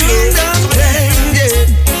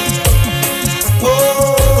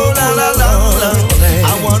 Oh, la la la la.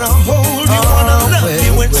 I wanna hold you, wanna love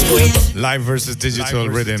you and squeeze. Live versus digital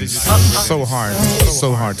rhythms. So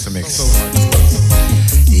hard to mix.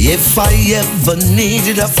 If I ever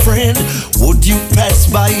needed a friend, would you pass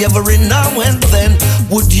by every now and then?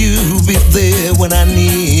 Would you be there when I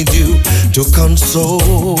need you to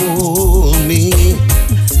console me?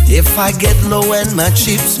 If I get low and my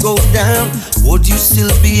chips go down, would you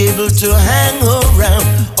still be able to hang around?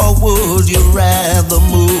 Or would you rather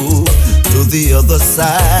move to the other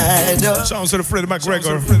side? Sounds to the Freddie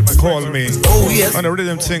McGregor, call me. Oh yes. On a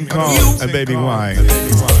rhythm thing called A Baby Why.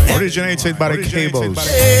 Originated by the Cables.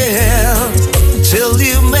 Yeah, till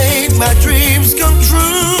you make my dreams come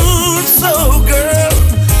true. So girl,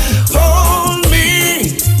 hold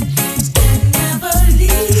me.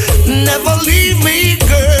 Never leave me,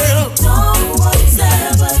 girl. No one's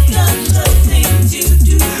ever done the things you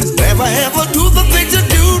do. Never ever do the things you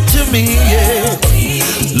do to me, yeah.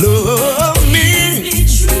 Love me.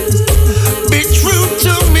 Be true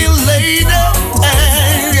to me, lady.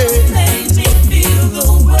 Make me feel the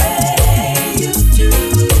way you do.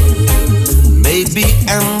 Maybe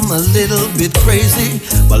I'm a little bit crazy,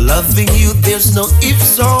 but loving you there's no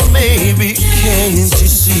ifs or maybe. Can't you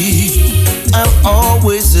see? I'm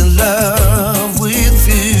always in love with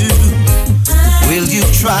you. Will you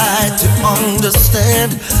try to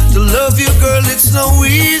understand? To love you, girl, it's no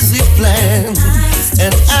easy plan.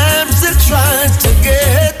 And I'm still trying to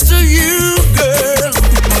get to you, girl.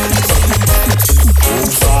 Oh,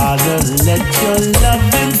 Father, let your love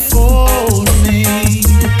enfold me.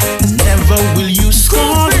 Never will you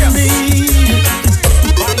scorn me.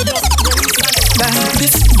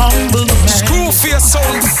 This humble man. Screw for your soul.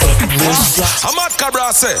 I'm at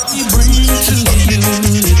Cabrase. Bring to you.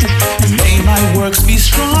 May my works be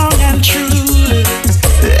strong and true.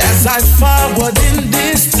 As I forward in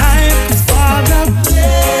this time, Father,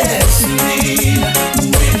 bless me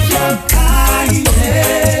with your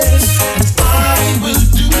kindness. I will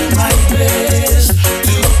do my best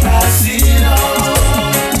to pass it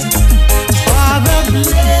on. Father,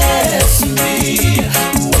 bless me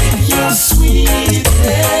with your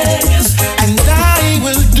sweetness, and I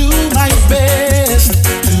will do my best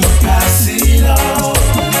to pass it on.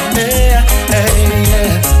 Yeah,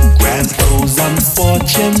 yeah. Grant those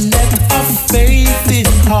unfortunate of faith in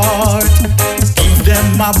heart, give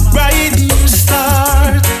them a bright new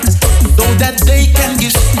start, so that they can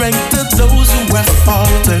give strength to those who have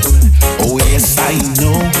faltered. Oh yes, I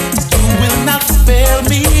know you will not fail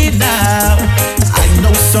me now. I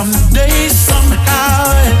know someday,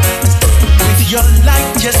 somehow, with your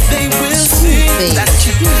light, yes, they will see that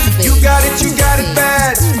you got it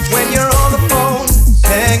bad. When you're on the phone,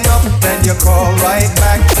 hang up and you call right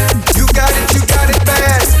back. You got it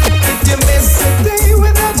bad. If you miss a day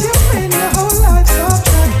without your friend, your whole life's off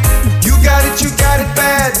track.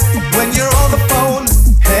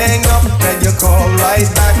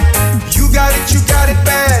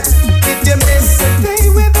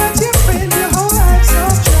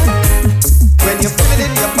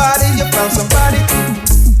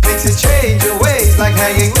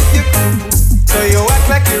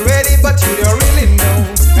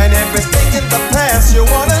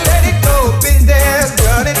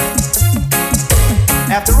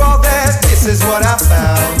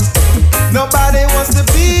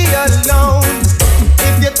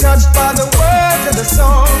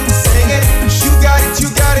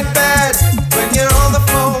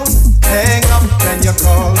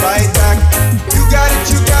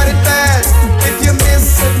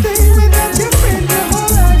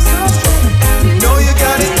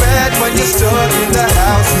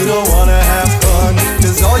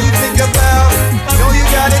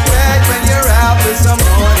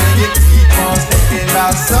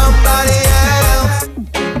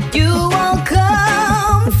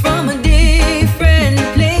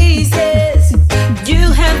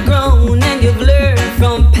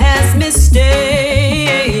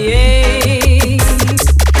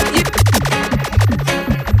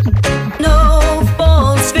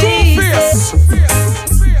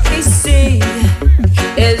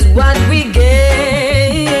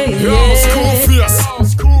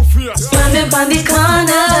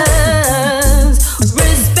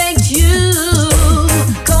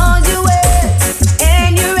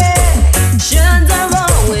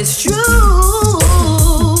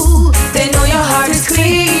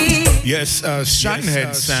 Yes,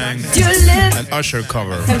 Shinehead sang an Usher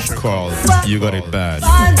cover called You Got It Bad.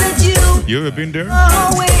 You ever been there?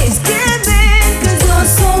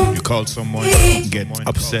 You call someone, get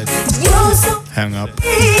upset, hang up,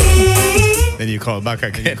 then you call back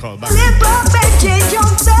again.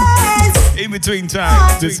 In between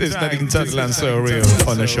time, this is Nothing Total and So Real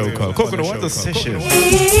on a show called Coconut Water Session. You're so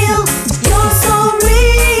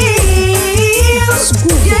real.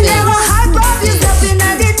 You never hype up yourself in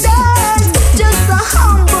the dance. Just a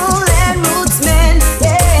humble and roots man.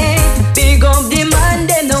 Yeah. Big up the man,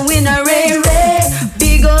 them no win a ray.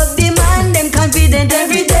 Big up the man, them confident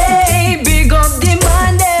every day. Big up the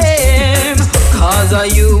man, them. Cause of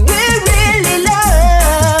you we really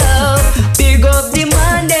love. Big up the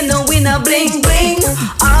man, them no win a bling bling.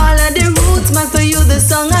 All of the roots man for you the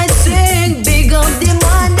song I sing. Big up the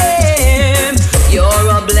man, them. You're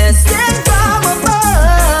a blessing from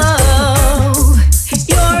above.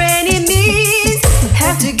 Your enemies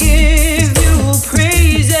have to give you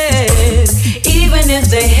praises. Even if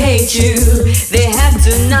they hate you, they have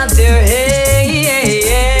to nod their head.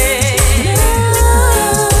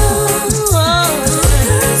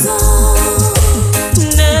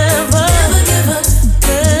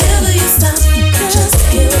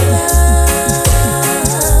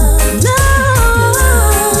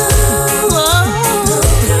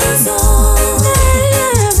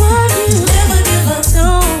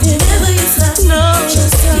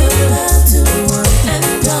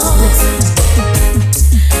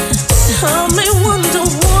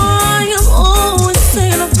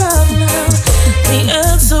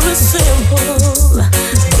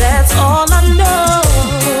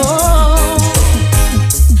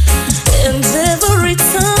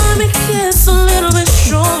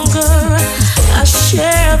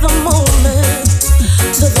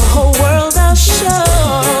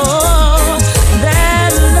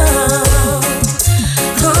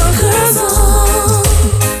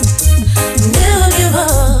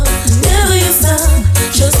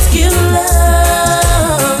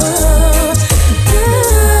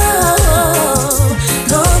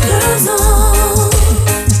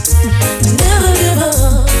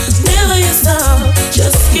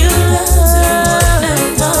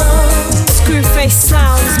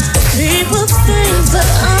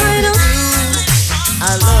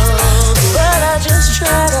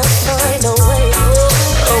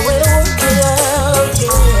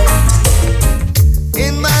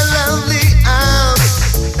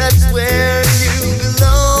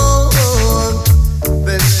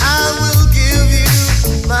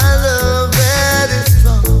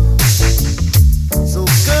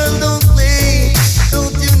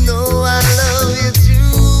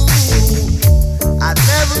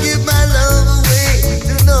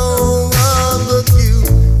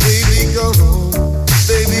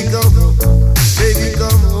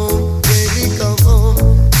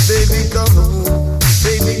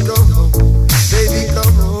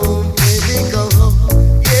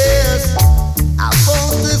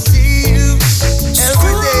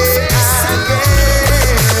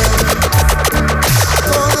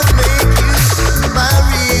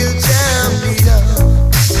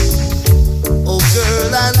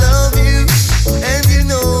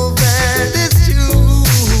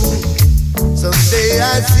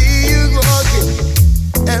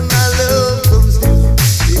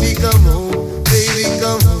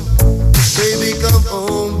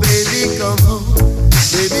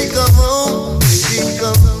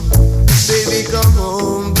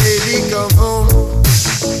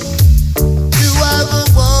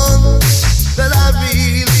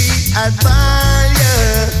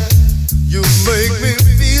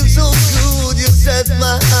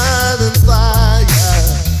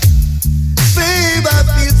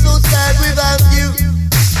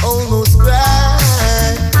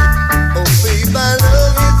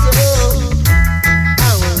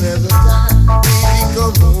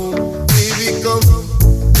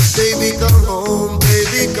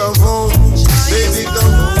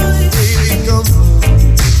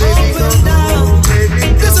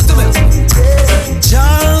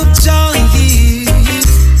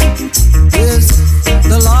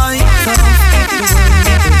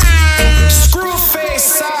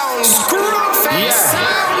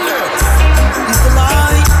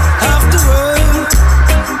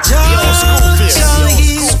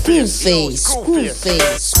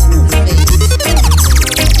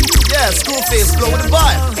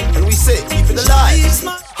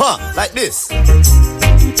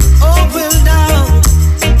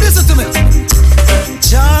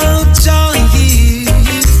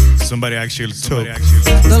 Somebody actually took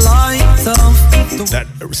the light of that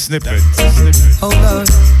snippet. Oh God,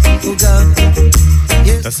 oh God.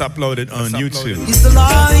 Yes. That's uploaded on YouTube. He's the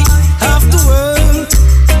light of the world.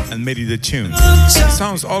 And made it a tune.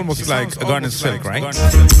 Sounds almost like a Garden Silk, right?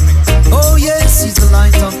 Oh yes, he's the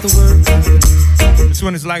light of the world. This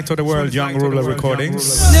one is Light of the World, Young Ruler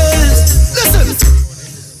Recordings. Yes, listen.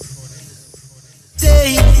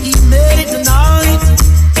 Day he made the night.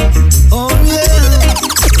 Oh yeah.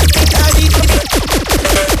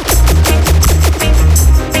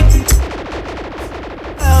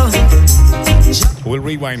 We'll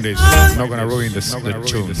rewind this. Not gonna ruin the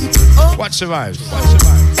tune. What survives?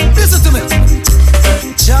 Listen to me.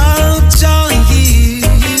 Jah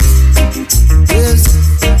is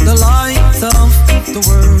the light of the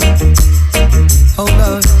world. Oh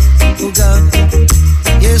God, oh God.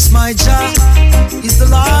 Yes, my Jah is the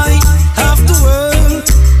light of the world.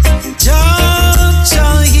 Jah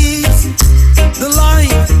is the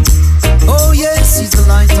light. Oh yes, he's the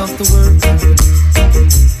light of the world.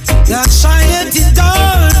 That shineth in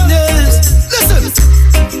darkness. Listen.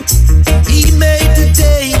 He made the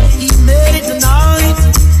day, he made the night.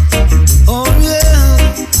 Oh yeah.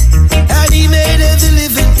 And he made every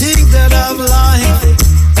living thing that have life.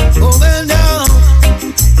 Oh well now.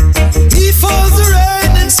 He falls the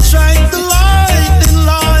rain and strikes the lightning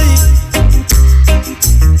light.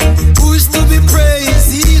 Who is to be praised?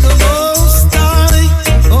 He the Most High.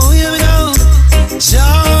 Oh yeah now.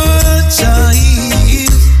 Jah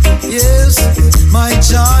yes, my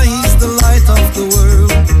Jah is the light of the world.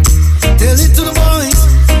 Tell it to the boys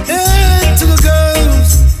and to the girls.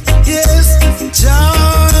 Yes,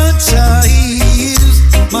 Jah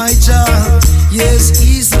is my Jah. Yes,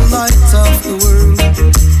 he's the light of the world.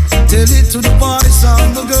 Tell it to the boys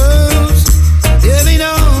and the girls. Hear me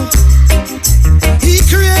now. He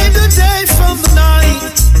created the day from the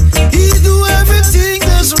night. He do everything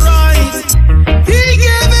that's right. He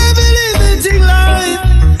gave every living thing life.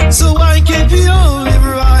 So I can be only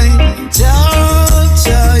right.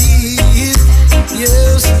 Jah is,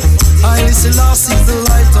 yes. I listen, lost is the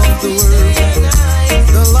light of the world.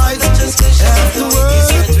 The light of the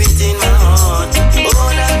world. Within my heart,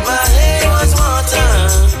 oh that my head was water,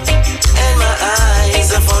 and my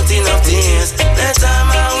eyes a fountain of tears. That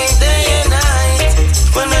time I went day and night,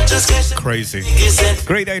 but not just crazy.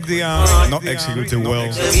 Great idea, not executed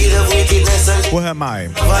well. Who am I?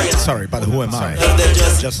 Sorry, but who am I?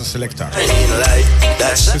 Just a selector.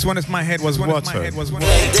 This one is My Head Was Water.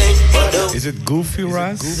 Is it Goofy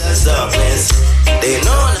Raz?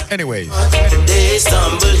 Anyways. They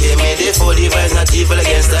stumble, hear me, they fall, devise not evil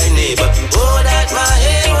against thy neighbor. Oh, that my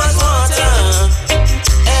head was water,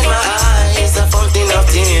 and my eyes a fountain of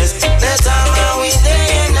tears. That time I went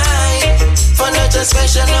day and night, for the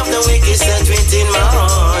transgression of the wicked set within my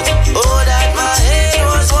heart. Oh, that my head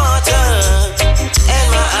was water, and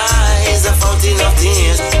my eyes a fountain of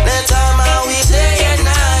tears. That time I went day and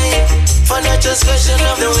night, for the transgression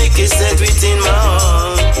of the wicked set within my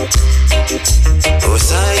heart. Oh,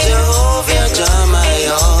 say Jehovah, Jah my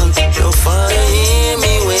all. No Father, hear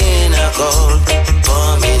me when I call.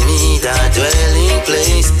 For me need a dwelling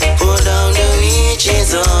place. Pull down the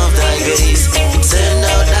reaches of thy grace. Send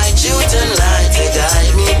out thy truth and light to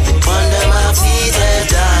guide me. Under my feet have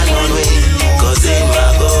done one way. Cause in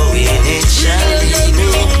my going it shall lead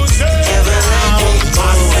me. Ever let me go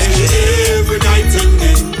astray. Every night and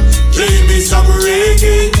day, play me some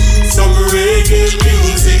reggae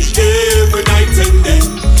music. Every night and day,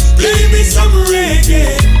 play me some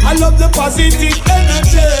reggae. I love the positive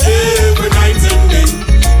energy. Every night and day,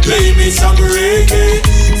 play me some reggae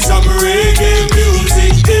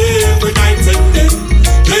music. Every night and day,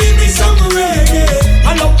 play me some reggae.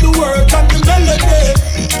 I love the word and the melody.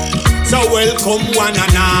 So welcome one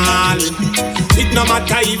and all. It no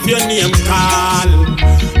matter if your name call.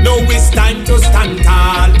 Now it's time to stand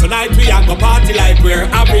tall. Tonight we are go party like we're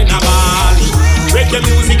having a ball. Reggae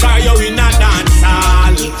music are you in a dance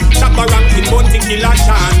hall. Shabba ranking, Bounty Killer,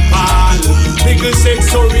 Sean Paul. Biggle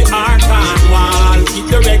sex, sorry, art and wall. Keep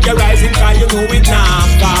the reggae rising, cause you know it not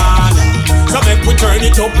fall. So make we turn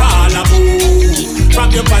it up all a move. From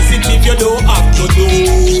your positive you don't have to do.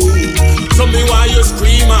 So me why you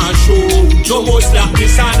scream and show. No more slap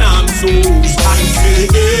this and I'm so. I say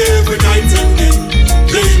every night and day,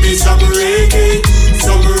 play me some reggae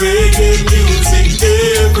music.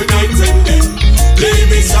 Every night and day, play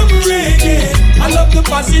me some reggae. I love the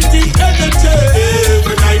positive energy.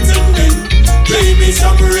 Every night and day, play me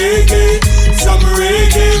some reggae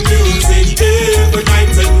music. Every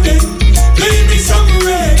night and day, play me some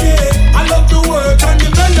reggae. I love the word and the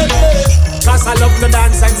melody. Cause I love to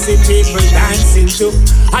dance and see people dancing too.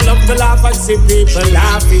 I love to laugh and see people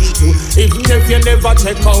laughing too. Even if you never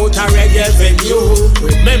check out a reggae venue,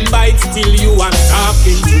 remember it's still you I'm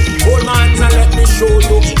talking to. Hold my hands and let me show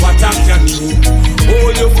you what I can do.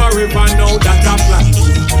 Hold you forever now that I plan to.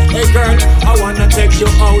 Hey girl, I wanna take you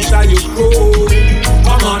out of your crew.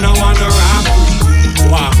 Come on, I wanna rock you.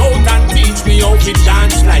 Walk out and teach me how to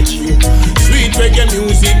dance like you. Sweet reggae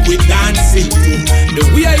music with dancing too. The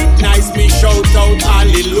way it nice me shout out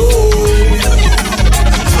hallelujah.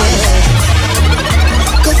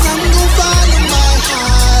 Cause I'm gonna fall in my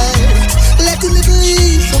heart, letting it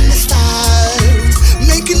lead from the start,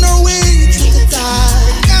 making our way to the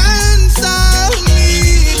dark. And so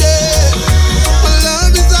needed, my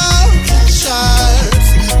love is all sharp.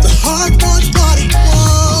 The heart wants what it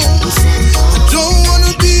wants. I don't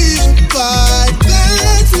wanna be apart,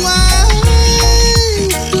 that's why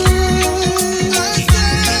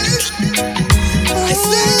I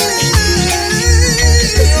say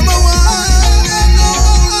you're my one and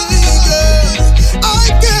only girl. I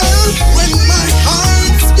guess when my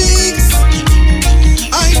heart speaks,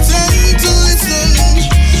 I tend to listen.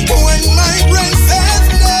 When my brain says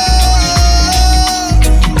no,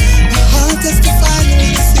 my heart has the final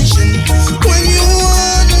decision. When you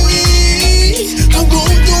want me, I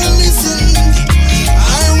won't go listen.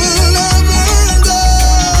 I will never go.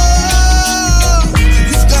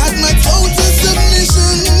 You've got my total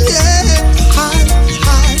submission, yeah.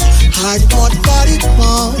 Heart, what it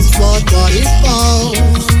wants, what it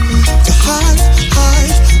wants. The heart,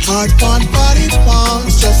 what it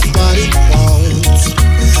wants, just what it wants.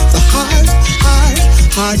 The heart,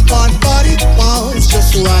 what it wants,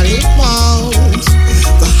 just what it wants.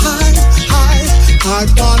 The heart,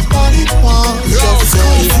 what it wants, just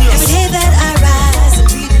what it wants. Every day that I rise, I'm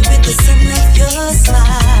breathing with the sun of your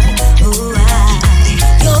smile. Oh,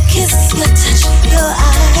 your kiss, your touch, your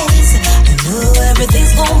eyes. I know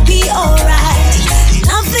everything's gonna be alright.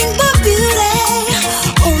 Nothing but beauty,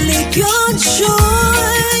 only pure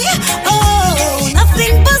joy. Oh,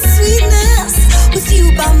 nothing but sweetness with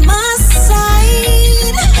you by my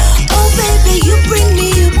side. Oh, baby, you bring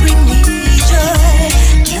me joy.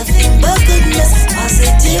 Nothing but goodness,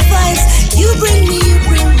 positive vibes. You bring me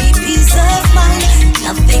peace of mind.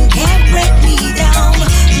 Nothing can break me down.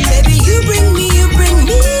 Baby, you bring me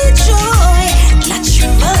joy.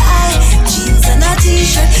 Natural eye, jeans and a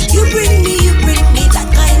t-shirt. You bring me that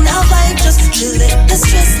kind of vibe. Just to let the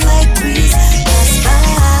stress like breeze pass by.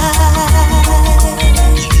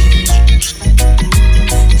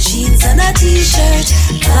 Jeans and a t-shirt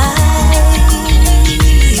vibes.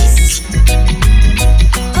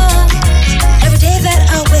 Every day that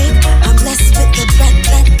I wake, I'm blessed with the breath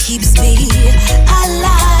that keeps me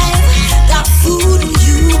alive. Got food and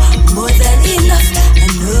you, more than enough. I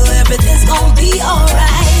know everything's gonna be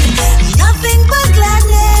alright. Nothing but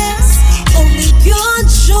gladness, only pure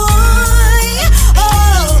joy.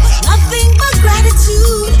 Oh, nothing but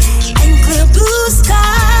gratitude and clear blue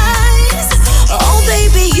skies. Oh,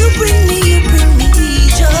 baby, you bring me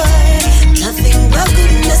joy. Nothing but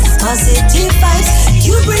goodness, positive vibes.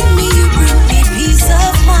 You bring me peace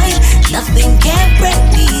of mind. Nothing can break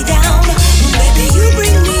me down. Baby, you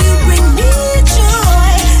bring me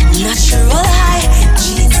joy. Natural high,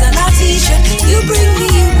 jeans and a t-shirt. You bring me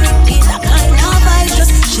that kind of vibe.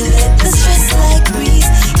 Just to let the stress like breeze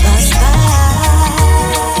pass by.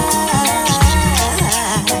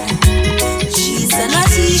 Jeans and a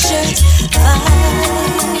t-shirt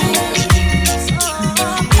vibes.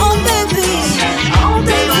 Oh, baby.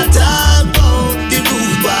 Never talk about the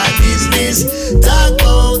rude boy business. Talk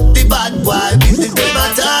about the bad boy business. Never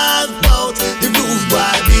talk about the rude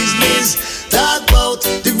boy business. Talk about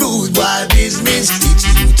the rude boy business. Teach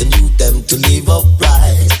youth and youth them to live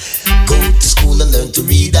upright. Go to school and learn to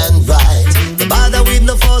read and write. No bother with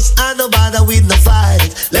no fuss and no bother with no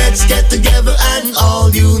fight. Let's get together and all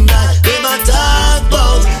unite. Never talk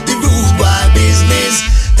about the rude boy business.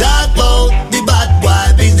 Talk about the bad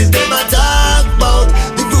boy business. Never talk about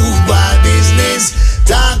the rude boy business.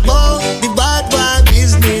 Talk about the bad boy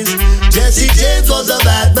business. Jesse James was a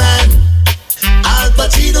bad man. Al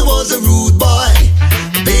Pacino was a rude boy.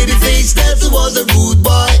 Babyface Nelson was a rude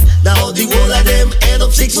boy. Now the whole of them end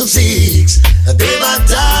up 6 for 6. And they might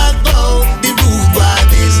talk about the rude boy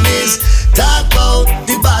business. Talk about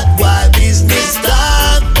the bad boy business.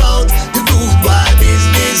 Talk about the rude boy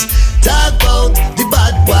business. Talk about the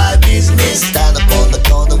bad boy business. Stand up on the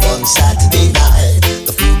corner one Saturday night.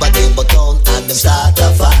 The fool by them but on and them start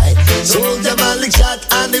a fight. Soldier man lick shot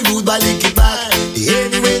and the rude boy lick it back. The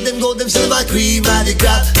anyway them go them silver cream and the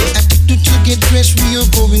crap. Did you get dressed? We are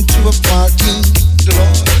going to a party,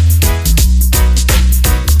 Lord.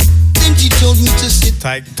 She told me to sit.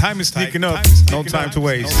 Time is sneaking up. No time to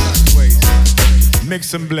waste.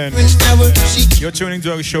 Mix and blend. You're tuning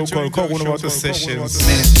to a show called Coconut Water Sessions.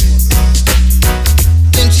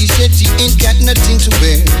 Then she said she ain't got nothing to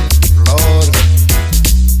wear, Lord.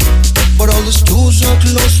 But all the stores are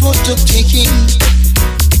closed, what took taking?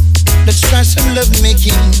 Let's try some love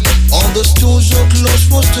making. All the stores are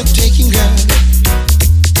closed, what took taking, girl?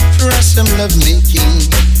 Try some love making.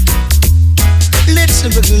 Let's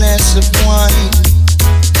have a glass of wine.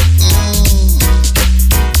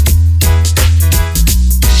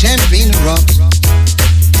 Champagne rocks.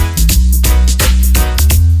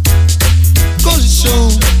 Cause it's so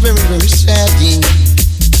very, very sad.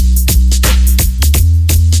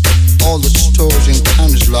 All the stores in town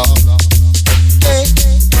is locked. Hey.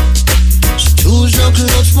 Stores are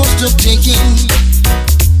closed, for stop taking.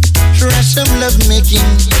 Try some love making.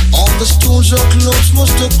 All the stores are closed, for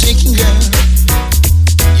stop taking, girl.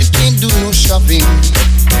 You can't do no shopping.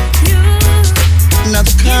 Now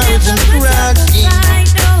the cards and the rocking.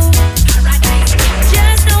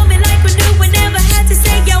 Just know me like we do. We never had to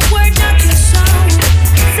say your word, not to show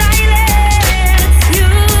silence. You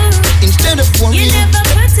instead of worrying, you never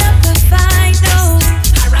put up a fight, though.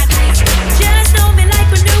 Just know me like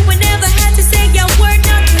we do. We never had to say your word,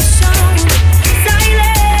 not to show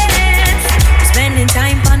silence. Spending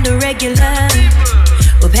time on the regular.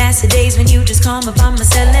 We'll pass the days when you just call me from my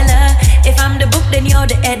cellular. If I'm the book, then you're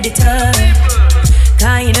the editor.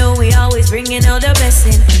 Cause you know we always bringing all the best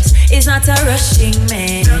in us. It's not a rushing,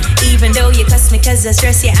 man. Even though you cuss me cause I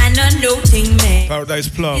stress you, I know nothing, man. Paradise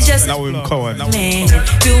Plum, now we're in Cohen. Man,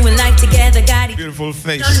 doing life together, got it. Beautiful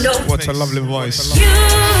face, what a lovely voice.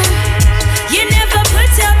 You never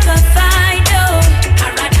put up a fight, no.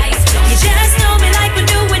 You just know me like we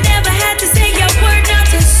do. We never had to say your word, not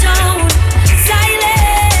to sound silence.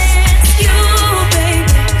 You, baby,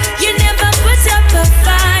 you never put up a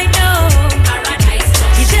fight, no.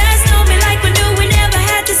 You just know me like we do. We never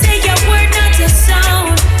had to say your word, not to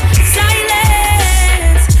sound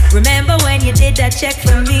silence. Remember when you did that check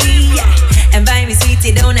for me, yeah, and buy me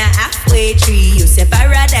sweetie down a halfway tree. You said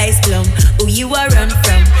Paradise Plum, who you are run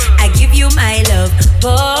from. I give you my love,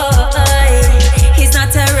 boy. He's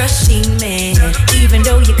not a rushing man. Even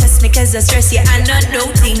though you cuss me cause I stress you, I know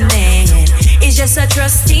nothing, man. It's just a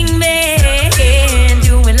trusting man.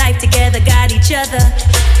 Doing life together, got each other.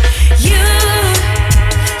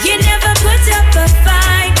 You never put up a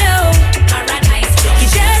fight, no. You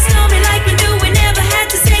just know me like we do. We never had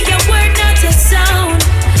to say your word, not to sound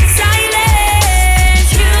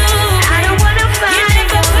silence. I don't wanna fight. You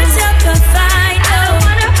never put up a fight, no. I don't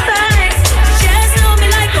wanna fight. Just know me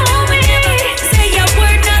like we do. We never had to say your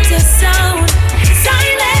word, not to sound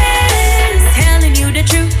silence. Telling you the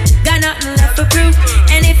truth, got nothing left for proof.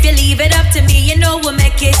 And if you leave it up to me, you know we'll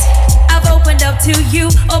make it. I've opened up to you,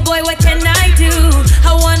 oh boy, what can I do?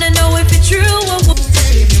 I wanna know if it's true.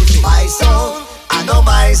 My son, I know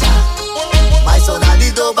my son. My son, I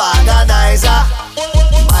did the organizer.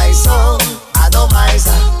 My son, I know my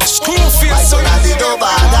son. My son, I did the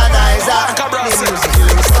organizer.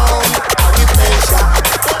 Killing song, and we pleasure.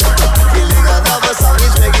 Killing another song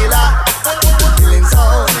is regular. Killing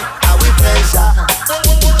song, and we pleasure.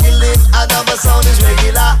 Killing another song is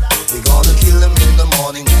regular. We gonna kill them in the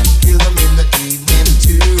morning and kill them in the evening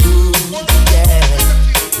too. Yeah,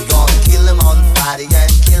 we gonna kill them on Friday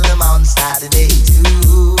and kill them on Saturday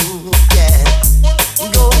too. Yeah,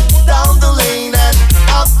 go down the lane and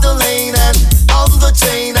up the lane and on the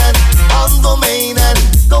train and on the main and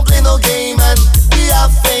don't play no game and we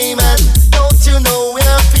have fame and don't you know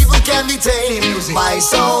where people can be tamed? My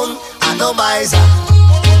son, I know my son.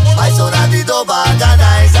 My son, I did the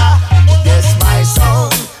organizer. Yes, my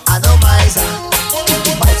son, I know my son.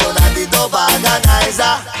 My son, I did the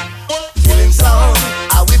organizer. Killing sound,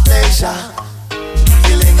 I will pleasure.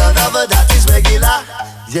 Killing another that is regular.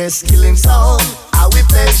 Yes, killing sound, I will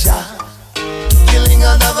pleasure. Killing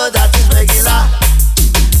another that is regular.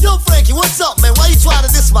 Yo, Frankie, what's up, man? Why you trying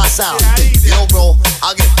to diss my sound? You know, bro,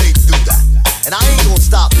 I'll get paid to do that. And I ain't gonna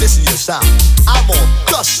stop dissing your sound. I'm gonna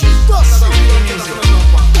crush you.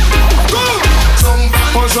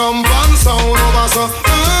 Jump and sound over so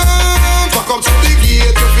back up to the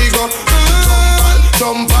gate to figure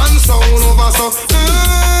jump and sound over so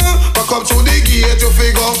back up to the gate to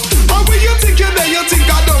figure. And when you think you're there, you think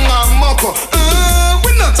I don't have muck.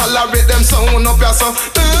 We not tolerate them sound up here so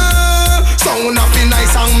sound up be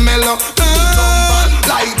nice and mellow.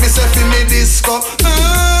 Like me say fi me disco.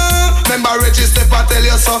 Remember register I tell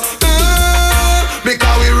you so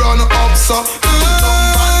because we run up so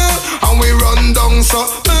and we run down so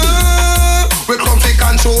we come fi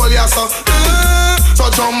control ya so So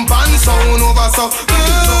jump and sound over so.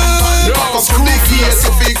 Back up to the gate to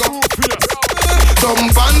figure.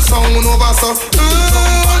 Jump and sound over so.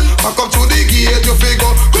 Back up to the gate you figure.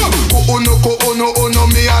 Ko ono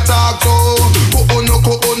me attack to. Ko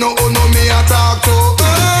ono me attack to.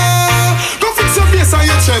 Go fix your face and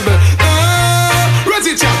your treble.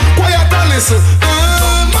 Ready chat, quiet and listen.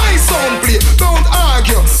 My sound play, don't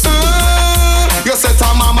argue. You said to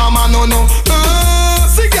mama no.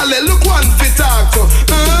 See girl, look one fit talk to.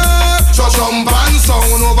 So jump and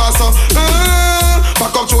sound over so.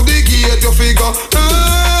 Back up to the gate you figure.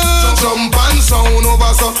 Jump and sound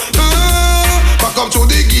over so. Back up to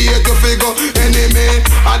the gate you figure. Enemy,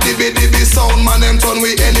 a dibby sound man them turn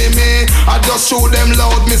we enemy. I just show them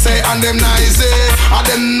loud me say and them nice. And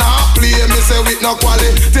them not play me say with no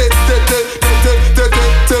quality.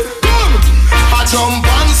 I jump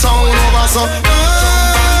and sound over so.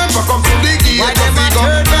 Back up to the gate you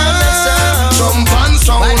figure. Jump and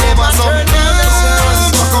sound over so.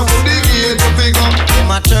 Back up to the gate you figure.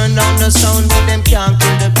 Them a turn down the sound but them can't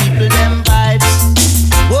kill the people them vibes.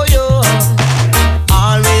 Oh yo,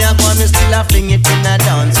 all we are gonna still a fling it in a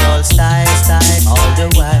dancehall style all the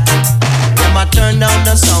while. Them a turn down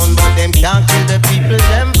the sound but them can't kill the people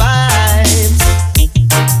them vibes.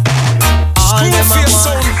 All them a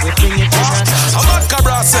want we fling it in a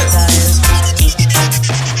dancehall style.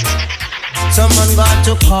 Someone got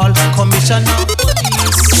to call commissioner of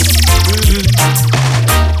police.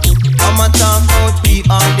 Come and talk about we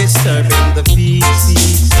are disturbing the peace.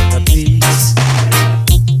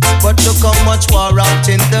 But look how much war out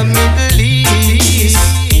in the Middle East.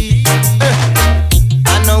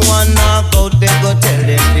 And no one knock out, they go tell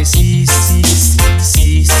them to cease.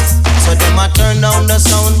 So them a turn down the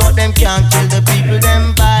sound, but them can't kill the people,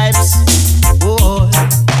 them vibes. Oh,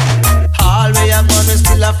 all we are gonna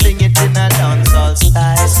still a fling it in a dancehall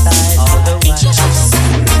style all the while.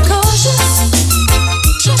 Cautious.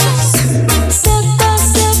 Step by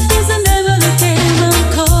step is the name of the game. I'm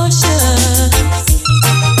cautious.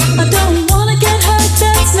 I don't wanna get hurt,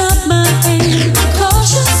 that's not my aim.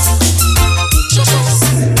 Cautious.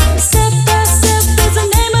 Step by step is the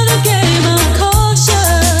name of the game. I'm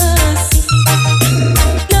cautious.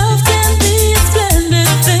 Love can be a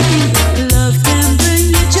splendid thing. Love can bring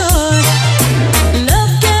you joy.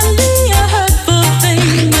 Love can be a hurtful thing.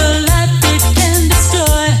 Your life it can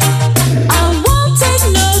destroy. I won't take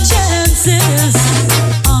no chances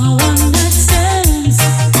on a one-night stands.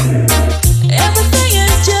 Everything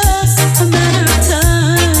is just a matter of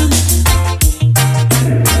time.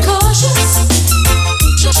 Cautious.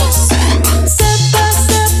 Step by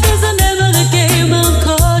step is the name of the game. I'm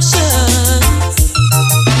cautious.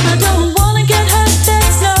 I don't wanna get hurt,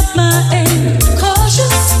 that's not my aim.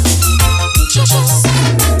 Cautious.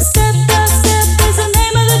 Step by step is the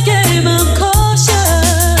name of the game. I'm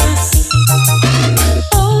cautious.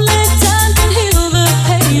 Only time can heal the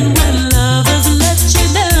pain when love has let you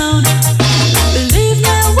down. Believe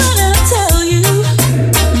me when I tell you,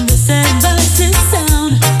 this advice is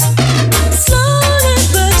sound. Slowly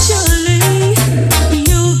but surely,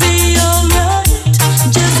 you'll be alright.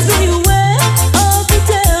 Just beware of the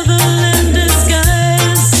devil in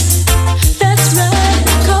disguise. That's right,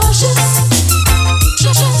 cautious.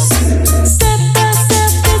 Step by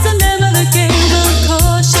step is the name of the game. I'm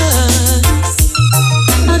cautious.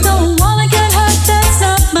 I don't wanna get hurt, that's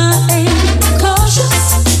not my aim. Cautious.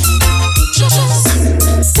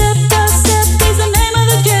 Step by step is the name of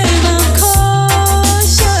the game. I'm cautious.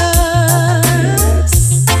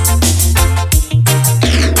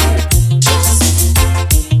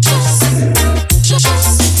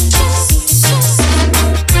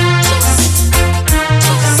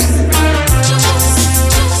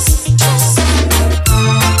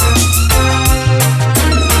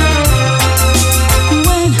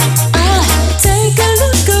 When I take a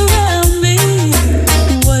look around me,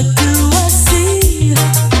 what do I see?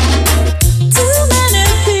 Too many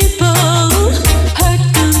people hurt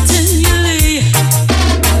continually.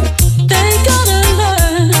 They gotta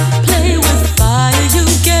learn, play with fire, you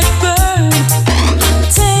get burned.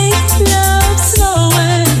 Take love slow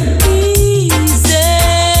and easy,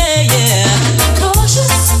 yeah.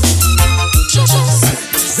 Cautious.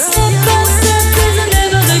 Step by step is the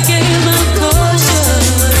name of the game. I'm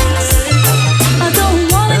cautious. I don't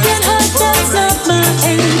wanna get hurt, that's not my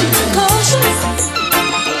aim. Cautious.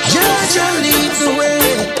 Georgia leads the way.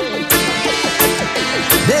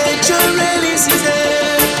 Nature releases it.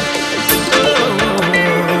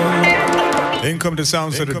 In come the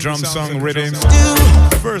sounds of the drum song rhythm.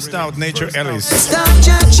 First out, Nature Ellis. Stop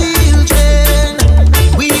your children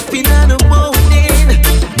weeping and moaning,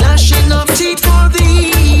 gnashing of teeth for the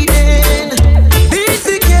eating. Beat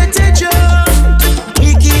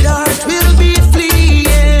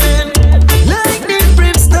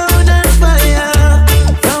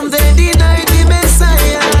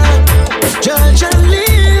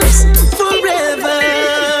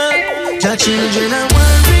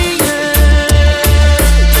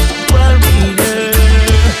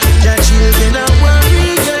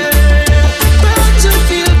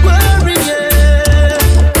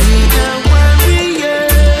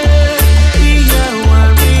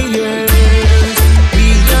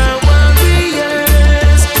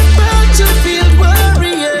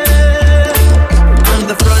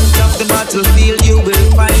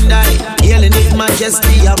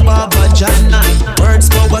a Baba Jana. Words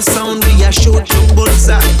power sound, we a shoot to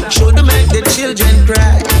bullseye. Should make the children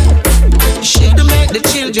cry. Should make the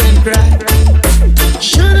children cry.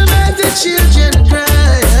 Should make the children cry.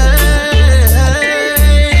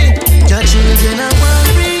 Your children are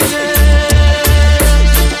warriors,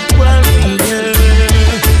 warriors.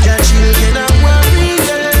 Your children are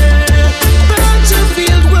warriors,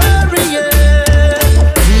 battlefield warriors.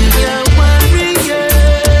 We are warriors,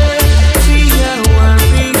 we are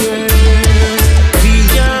warriors, we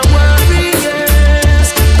are warriors,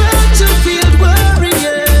 battlefield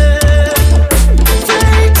warriors.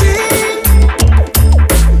 Fighting,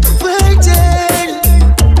 fighting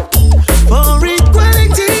for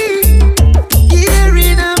equality here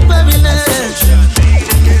in Babylon.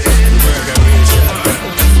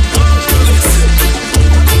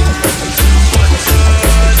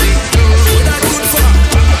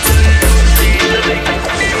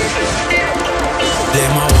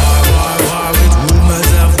 Them a war with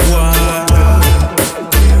rumors of war.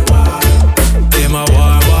 Them a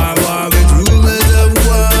war with rumors of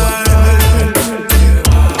war.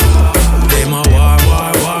 Them a war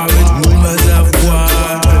with rumors of war.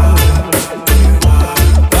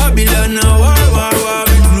 Babylon a war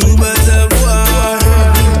with rumors of war.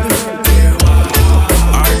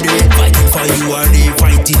 Are they fighting for you? Are they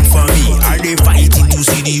fighting for me? Are they fighting to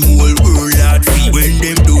see the whole world at free? When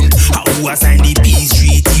them done, how assign the peace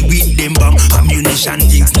treaty with them bomb ammunition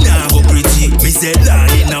things now go pretty. Me say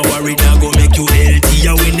land in a worry now go make you healthy.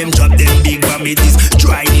 And when them drop them big bomb it is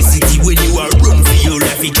dry the city. When you are run for your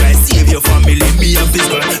life, you try save your family. Me have this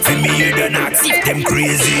gun for me hear the Nazi. Them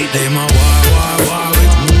crazy. Them a war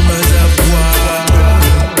with rumors of war.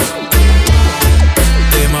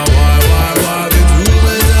 Them a war with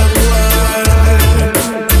rumors of war.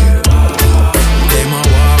 Them a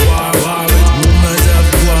war with rumors of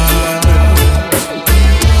war.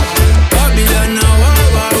 Babylon a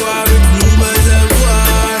war with rumors of war.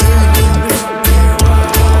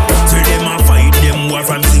 So them a fight them war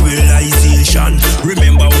from civilization.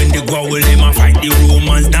 Remember when they go well, them a fight the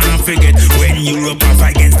Romans. Now forget when Europe a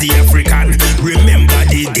fight against the African. Remember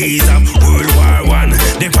the days of World War I.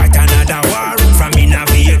 They fight another war from in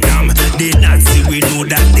Vietnam. The Nazi we know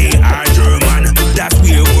that they are German. That's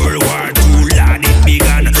where World War II lad it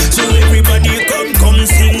began. So everybody come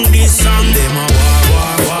sing this song. Them a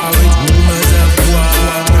war with rumors of war.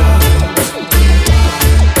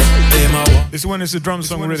 Them a war. This one is the drum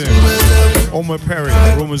song rhythm. Omar Perry,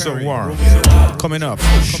 Rumors of War. Coming up,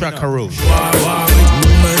 Shaka Rule. War with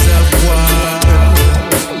rumors of war.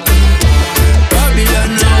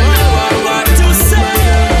 Babylon a war what to say.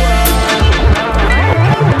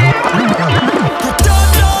 I don't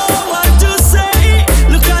know what to say.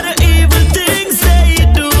 Look at the evil things they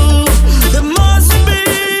do. There must be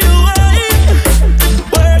a way.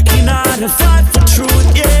 Working hard to fight for truth,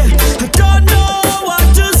 yeah. I don't know what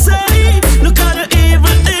to say. Look at the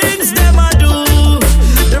evil things them I do.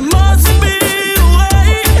 There must be a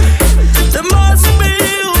way. There must be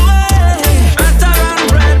a way. Better and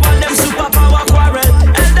bread, want them superpower quarrel.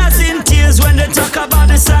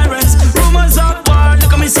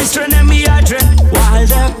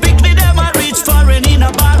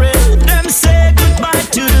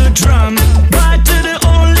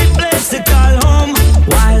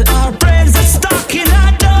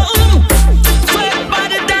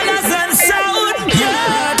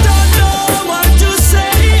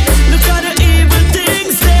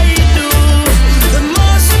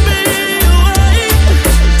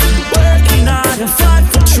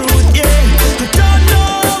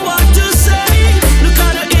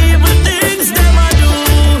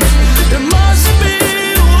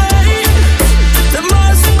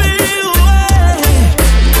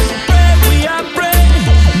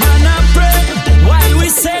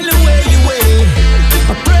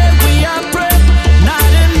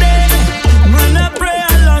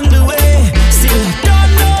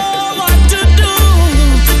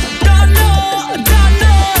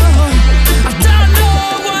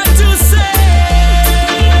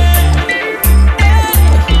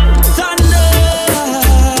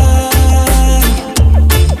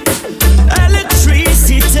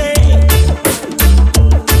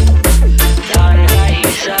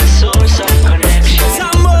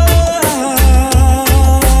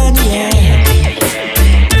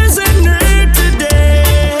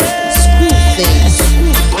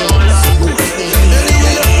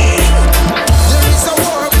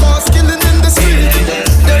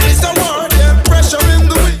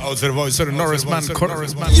 voice of the Norris man,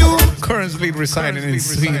 currently residing in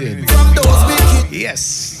Sweden.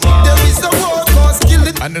 Yes. There is a war cause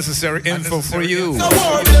killing. Unnecessary info for you. There is a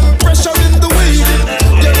war, them pressure in the way.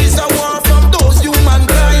 There is a war from those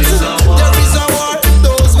humankind. There is a war,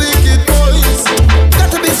 those wicked boys. Got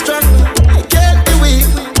to be strong, you can't be weak.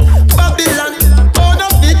 Babylon, out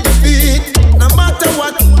of it defeat. No matter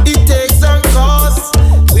what it takes and costs,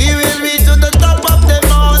 we will reach to the top of them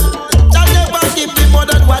all. Jah never give me more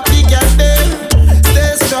than what he can do.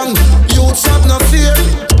 Stay strong, youths have no fear.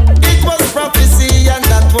 It was prophecy and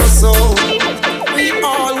that was so. We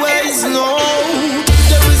always know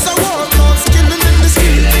there is a war cause killing in the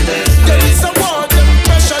street. There is a war, them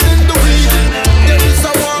pressure in the weed. There is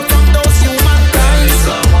a war from those humankind.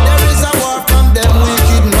 There is a war from them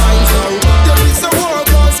wicked minds. There is a war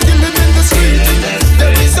cause killing in the street.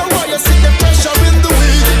 There is a war, you see the pressure in the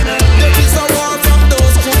weed. There is a war from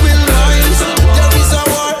those cruel minds. There is a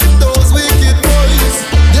war, those wicked boys.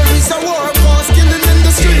 There is a war cause killing in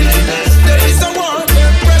the street. There is a war,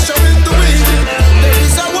 them pressure in the weed. There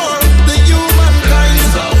is a war, the humankind.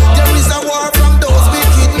 There is a war from those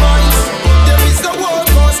wicked minds. There is a war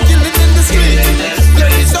cause killing in the street.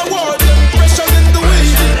 There is a war, them pressure in the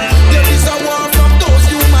weed. There is a war from those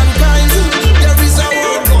humankind. There is a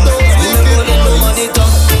war from those wicked boys.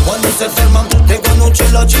 Quando si ferma e quando c'è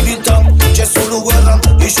la civiltà c'è solo guerra,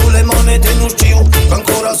 io sulle monete non scio che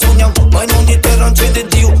ancora sogniamo, ma in ogni terra non c'è di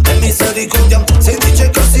Dio e mi si ricordiamo, se dice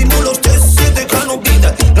che siamo lo stesso siete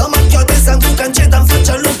canobite, la macchia di sangue cancetta in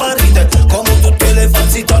faccia lo parite, come tutte le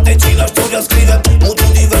falsità ci la storia scrive, molto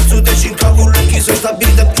diverso di Chicago chi si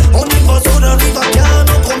stabilite, ogni invasore arriva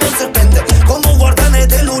piano come un serpente, come guardane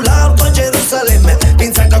dell'Ulapa a Gerusalemme,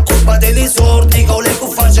 pensa che è colpa degli sordi con le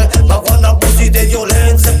cufface, ma quando abusi di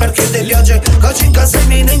violenza perché ti piace, che ci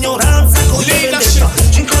incasemi in ignoranza con le vendetta,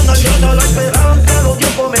 ci incannagliata la speranza, l'odio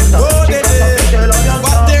fomenta, ci incasemi la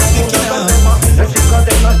pianta, e ci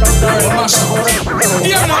catena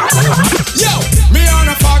Yo, me on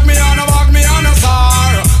a fuck, me on a walk, me on a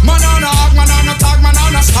star. Man on a hug, man on a tag, man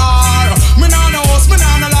on a star. Me on a host, me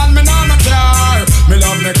on a land, me on a car. Me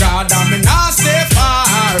love me God and me not stay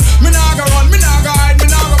far. Me not go run, me not go hide, me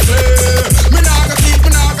not go play. Me not go keep, me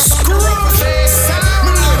not go screw.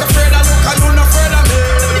 Me not go afraid of look, you not afraid of me.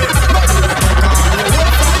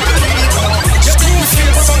 You do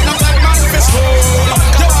feel something like manifest goal.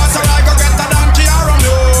 You want to like go get a donkey or a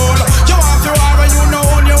mule. You want to war when you know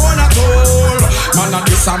on your own at all. Man a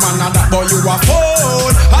this a man a that, boy you a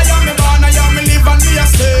fool. I am me born, I am me live and me a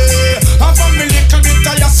stay. And from me little bit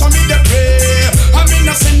I saw me the pray. I mean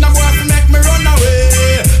no sin the boy to make me run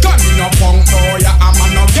away. Cause me no punk boy, I'm a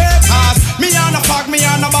no gators. Me on a fuck, me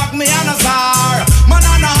on a back, me on a czar. Man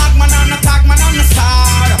on a hug, man on a tag, man on a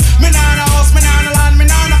star. Me on a house, me on a land, me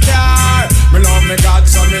on a car. Me love me God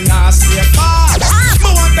so me not stay far. Me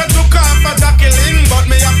want to look off for Jacqueline, but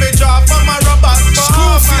me have to draw for my rubber.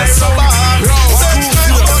 School fees so bad.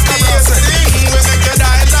 We make you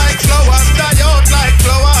die like flowers, die out like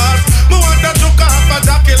flowers. Me want to look off for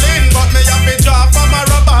Jacqueline, but me have to draw for my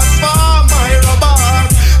rubbers, for my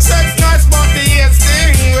rubbers. Sex nice but the hate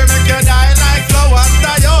sting. We make you die like flowers,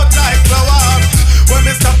 die out like flowers. When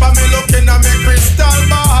me stop and me looking at me crystal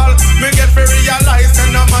ball, me get to realize that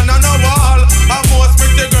no man on a wall. And most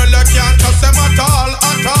pretty girl you can't trust them at all,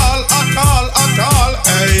 at all, at all, at all.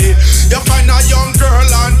 Hey, you find a young girl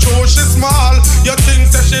and true she small. You think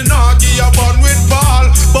that she not give you bun with ball,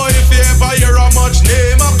 but if you ever hear how much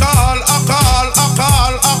name I call, I call, I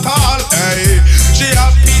call, I call. Hey, she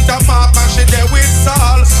have Peter Mark and she there with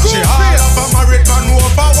Saul. She all of a married man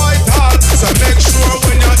over Whitehall. So make sure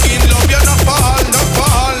when you're in love you no fall, no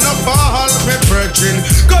fall, no fall. Me brethren,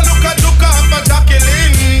 go look at for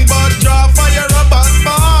Jacqueline, but draw for your rubbers,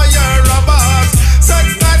 for your rubbers. Sex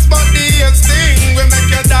nice but the hate sting. We make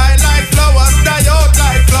you die like flowers, die out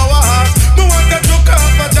like flowers. Me want to look out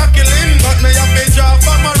for Jacqueline.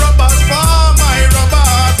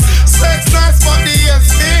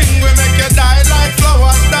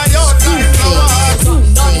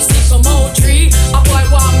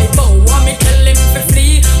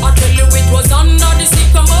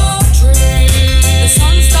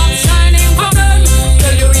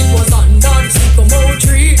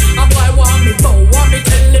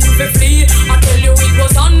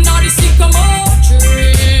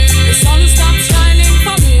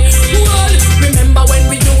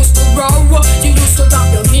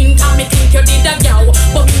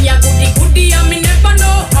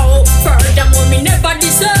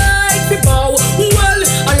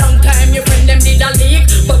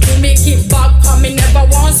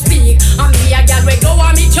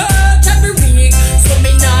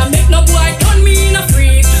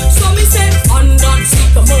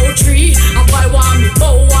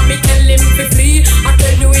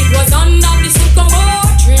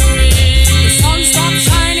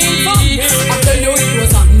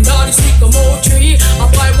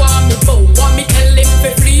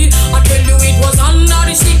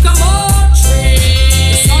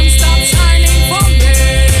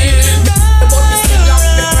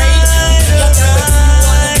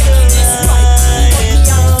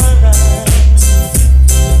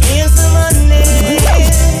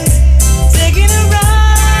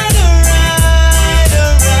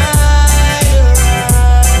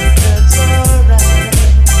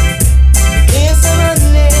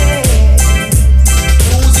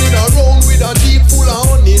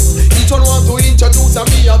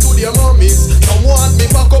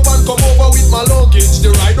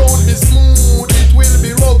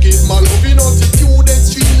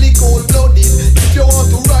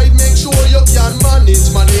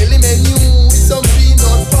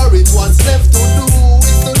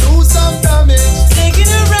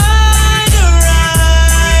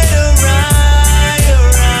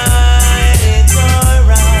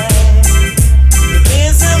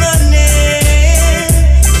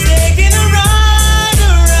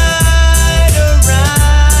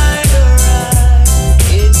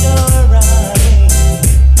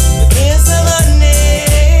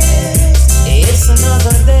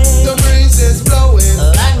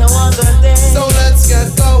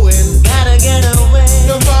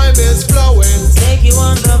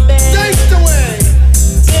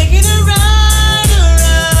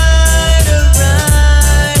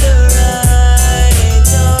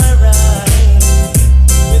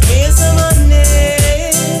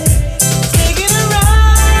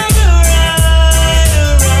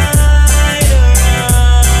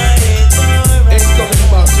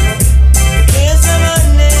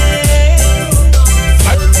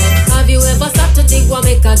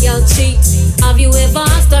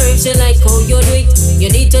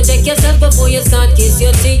 check yourself before you start kiss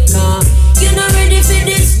your teeth. You're not ready for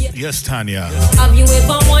this. Yes, Tanya. Have you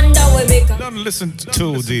ever wondered where we come? Don't listen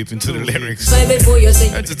too deep into the lyrics. Before you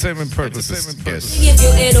say entertainment purposes. Yes. If you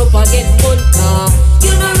end up again,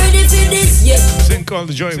 you're not ready for this yet. Thing called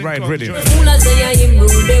the Joyride Rhythm. Fool I say I am rule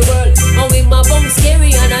the world. And with my bum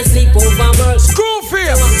scary and I sleep over world.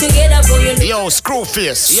 Screwface. Together for you. Yo,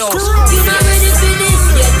 Screwface. Yo, you're not ready for this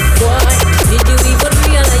yet, boy. Did you even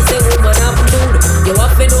realize a woman have mood? You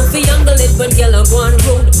have to know for younger it when girl are going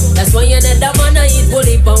rude. That's why you're not that man I eat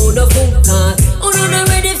bully pound of food. Oh no, not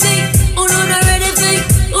ready for it. Oh no, not ready for it.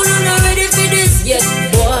 Oh no, not ready for this yet,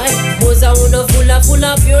 boy. Most I wanna full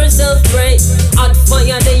of yourself praise. Hot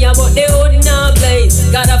fire they but they hold now blaze.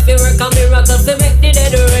 Gotta feel work a miracle to make the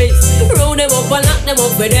dead race. Roll them up and lock them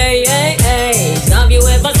up with hey. Have you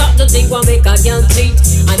ever stopped to think what make a girl cheat?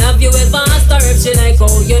 And have you ever asked her if she like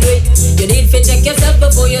how you do it? You need to check yourself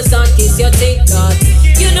before you start kiss your teeth. God,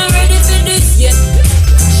 you're not ready for this yet.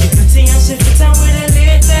 She pretty and she fit on with the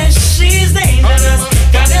latest. She's dangerous.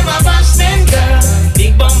 Got them a Boston girl.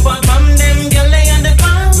 Big bumper from them girl lay on the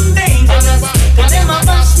palm. Dangerous. Got them a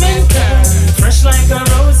Boston girl. Fresh like a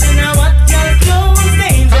rose in a what girl clothes.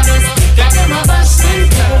 Dangerous. Got them a Boston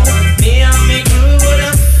girl. Me and me crew would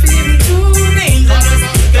have been too dangerous.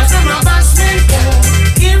 Got them a Boston girl.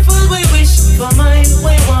 Careful we wish for mine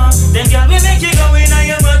we want. Then girl we make you go in and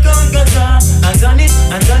you back on guitar. I done it,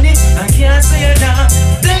 I can't say it now.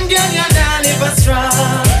 Them girl you not live a straw.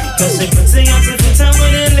 Cause she pretty and she fit on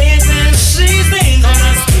with the latest. She's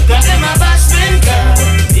dangerous. Got them a Boston girl.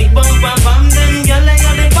 Big bumper from them girl like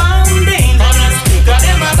on the bomb. Dangerous. Got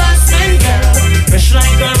them a Boston girl. Fresh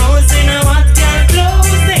like a rose in a hot girl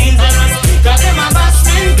clothes. Dangerous. Got them a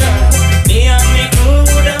Boston girl. Me and me crew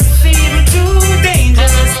would have feel too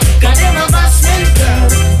dangerous. Got them a Boston girl.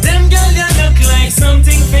 Them girl you look like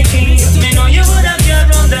something fake. Me know you would have got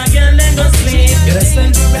round that girl and go sleep. You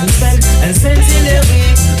spend till the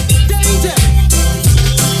week. Danger.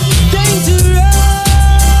 Dangerous.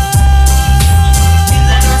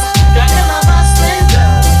 Got them a Boston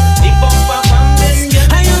girl. Big bumper from them girl.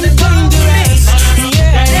 I am dangerous.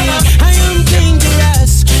 Yeah, I am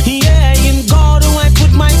dangerous. Yeah, in God do I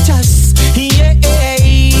put my trust. Yeah,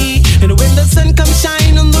 and when the sun comes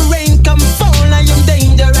shine and the rain come fall, I am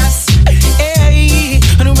dangerous. Hey,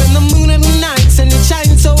 and when the moon and the nights and it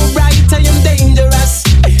shines so bright, I am dangerous.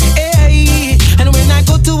 Hey, and when I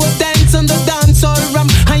go to a dance on the dance hall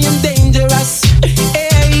I am dangerous.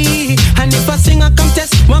 Hey, and if I sing a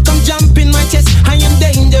contest, one come jump in my chest, I am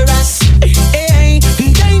dangerous. Hey,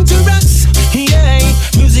 dangerous. Yeah,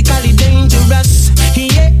 musically dangerous.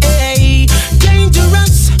 Yeah,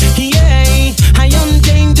 dangerous. Yeah, I am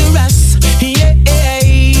dangerous.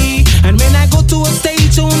 Yeah, and when I go to a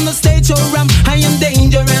stage on the stage or I am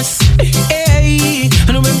dangerous. Hey,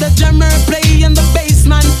 and when the drummer play and the bass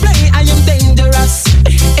man play, I am dangerous.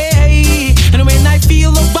 Hey, and when I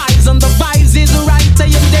feel the vibes and the vibes is right, I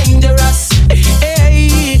am dangerous.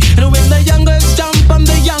 Hey, and when the young girls jump and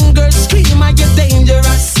the young girls scream, I get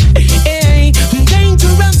dangerous. Hey,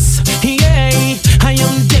 dangerous. Yeah, I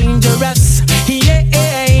am dangerous. Yeah,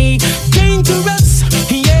 dangerous.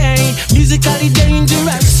 Yeah, musically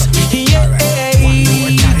dangerous. Yeah.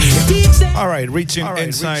 All right, reaching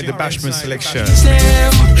inside the Bashman selection,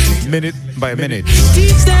 minute by minute.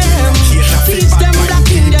 Teach them,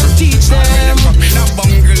 black in them, teach them.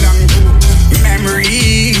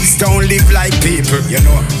 Memories don't live like people, you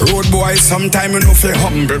know. Road boys sometime you know feel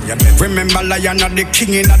humble. Remember lion of the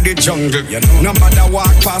king in the jungle, you know. No matter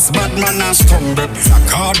walk past bad man and stumble.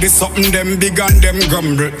 Cause this something them big and them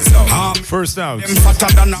grumble. First out,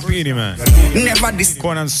 Speedy Man. Never this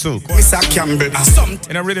Conan Silk. It's a Campbell.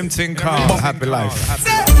 In a rhythm thing called Happy Life.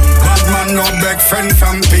 Bad man no beg friend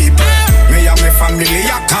from people. Me and my family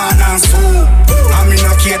a can and soup. I me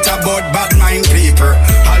no cater about bad mind people.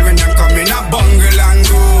 All when them come in a bungle and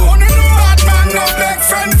go. Bad man no beg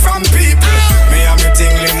friend from people. Me and me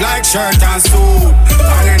thing live like shirt and suit.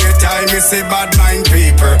 And anytime me say bad mind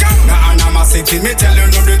people, nah animosity me tell you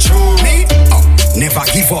know the truth. Me never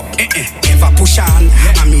give up, never push on.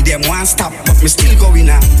 And me them want stop, but me still going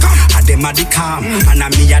on. And them a the calm, and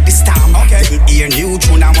me a the storm. Them hear new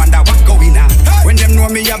tune and wonder what going on. When them know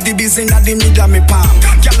me have the busy in the middle of me palm.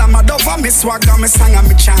 Girl I'm a dove and me swag and me song and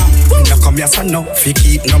me charm. Me no come here so no, fi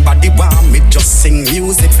keep nobody warm. Me just sing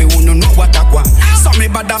music fi who no know what I want. So me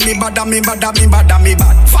bad.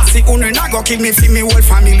 Fussy who no go kill me fi me whole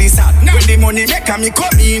family sad. When the money make me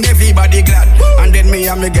come in, everybody glad. And then me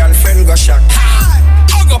and my girlfriend go shock.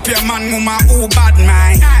 Hug up your man, mama, who bad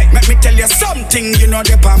mind. Let me tell you something, you know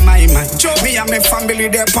they on my mind. Me and my family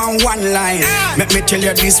they on one line. Let me tell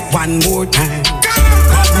you this one more time.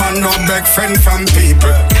 bad man no beg friend from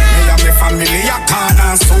people. Me and me family a can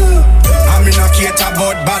and sue. And me no cater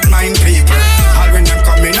about bad mind people. All when them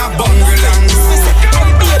come in a bungle and go.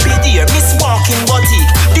 Baby dear, Miss Walking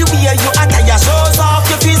Boutique. The way you attire shows off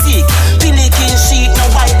your physique. Pelican sheet, no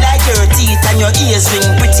white like your teeth. And your ears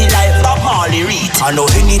ring pretty like Bob Marley Reed. I know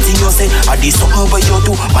anything you say, I do something where you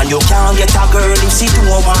do. And you can't get a girl if she don't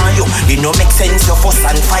want you. It no make sense, you fuss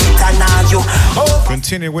and fight and argue.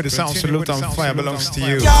 Continue with the sound salute on fire belongs to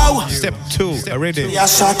you. Step 2, already. Yeah,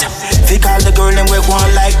 shot. Think all the girl them we want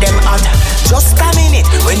like them hot. Just a minute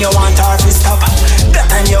when you want her to stop. That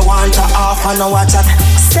time you want her off and no watch that.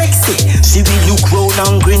 Sexy, she will look round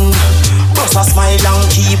and grin. Bust a smile and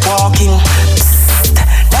keep walking. Psst,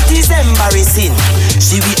 that is embarrassing.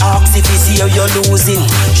 She will ask if you see how you're losing.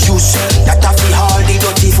 Shush, that a fi all the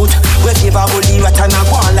dirty foot. We give a holy rat and a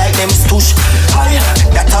go on like them stush. Hi,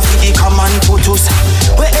 that a fi the common putus.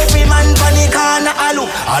 Where every man panic and a look.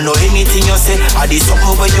 I know anything you say, I do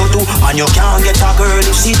something where you do. And you can't get a girl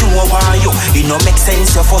if she don't want you. It no make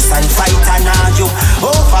sense you fuss and fight and argue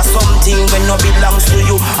over something when no belongs to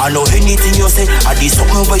you. I know anything you say, I do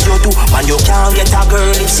something where you do. And you can't get a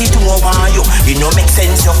girl if she don't want you. It no make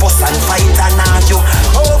sense you fuss and fight and argue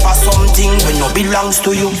over something when no belongs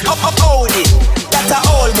to you. Hold it, that's a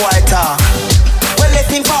old boy talk. Well, let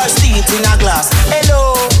him fall seat in a glass.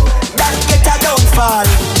 Hello, that get a downfall.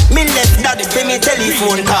 Me left daddy pay me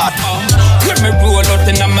telephone call. When me roll out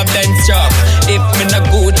in my Benz truck. If me not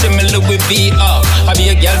Gucci, me Louis V up. I be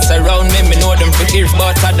a girl surround me, me know them for years.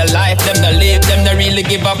 But for the life, them not live, them not really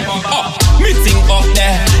give up. Me think up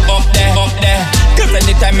there, up there, up there. Cause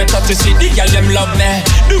anytime me touch the shit, the girl them love me.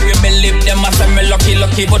 The way me live, them I say me lucky,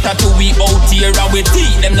 lucky. But I two we out here and we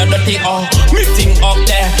tea, them not dirty. Me think up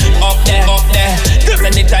there, up there, up there. Cause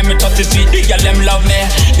anytime me touch the shit, the girl them love me.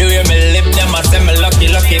 The way me live, them I say me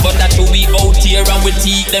lucky, lucky. But I two we out here and we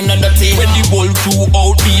tea, them not dirty. When the whole crew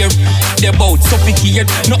out here, they bout suffocate.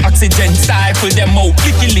 No oxygen, stifle them out.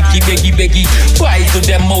 Licky, licky, beggy, beggy. Fly to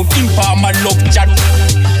them out. Inform a love chat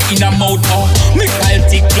in a mouth. Me call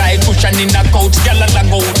tick fly cushion in a couch. Gyal a lang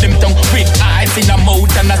out them tongue with ice in a mouth.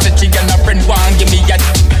 And I said she and a friend want give me a.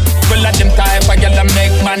 Well at them type a gyal a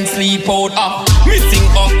make man sleep out. Me sing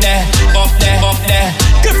up there, up there, up there.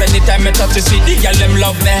 Cause anytime me touch the shit, the gyal them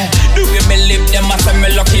love me. The way me live, them a say me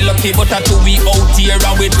lucky, lucky. But I two we out here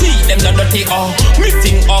and we tea, them not dirty. Me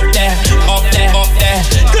sing up there, up there, up there.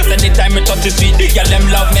 Cause anytime me touch the shit, the gyal them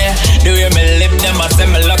love me. The way me live, them a say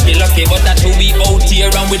me lucky, lucky. But I two we out here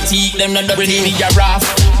and we tea, them not dirty. Me a rough,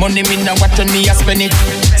 money me now watch on me a spend it.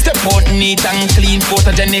 Step out neat and clean,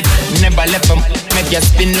 photogenic. Never left them, make you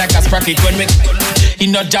spin like a sprocket when we. You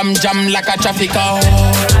know jam like a traffic.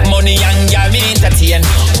 Money and girl me entertain.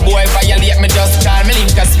 Boy violate me just call me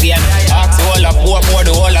link a Spain. Ask all of poor the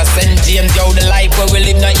whole of St. James. Yo the life where we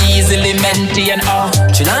live not easily maintain.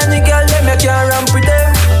 Chilani girl them you can't ramp with them.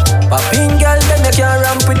 Popping girl them you can't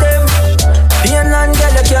ramp with them. Pianland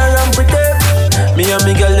girl you can't ramp with them. Me and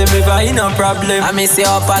me girl them never in a problem. I me say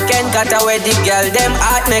up a Ken cut away the girl them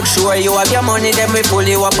heart. Make sure you have your money them we pull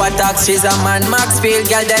you up a tax. She's a man Maxfield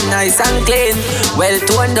girl them nice and clean. Well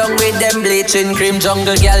toned down with them bleaching cream.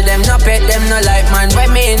 Jungle girl them no pet them no life man.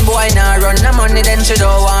 When me in boy now run the money then she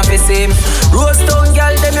don't want to see him. Rose town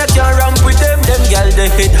girl them you can't ramp with them. Them girl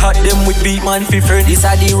they head hot them with beat man fi friend. This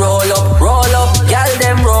a the roll up, girl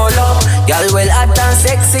them roll up. Girl well hot and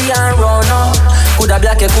sexy and run up. Coulda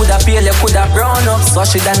black you coulda pale you coulda brown up. So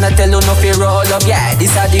she done not tell you no fi roll up. Yeah,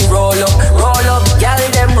 this a the roll up, girl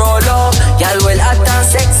them roll up. Girl well hot and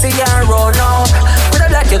sexy and run up. Coulda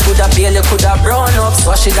black you coulda pale you coulda brown up.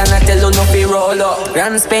 So she done not tell you no fi roll up.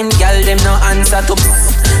 Grand spend girl them no answer to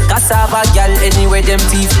cassava girl anyway them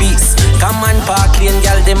teeth piece. Come on park lane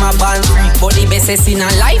girl them a band free. But the bestest in a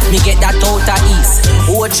life me get that out of east.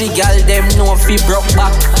 OG girl them no fi broke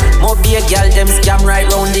back. Mobile girl them scam right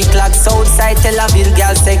round the clock. Southside Tel Aviv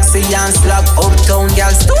girl sexy and slap. Uptown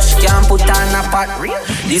girl stush can't put on a pot.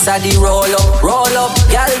 This a the roll up,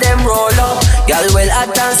 girl them roll up. Girl well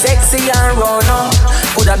hot and sexy and run up.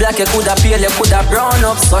 Coulda black you coulda pale you coulda brown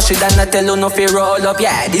up. So she done not tell you no fi roll up.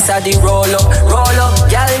 Yeah, this a the roll up,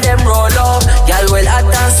 girl them roll up. Girl well hot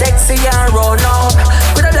and sexy and run up.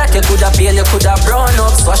 Coulda black you coulda pale you coulda brown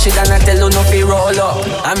up. So she done not tell you no fi roll up.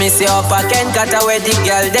 I me say up a Ken cut away the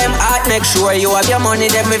girl them heart. Make sure you have your money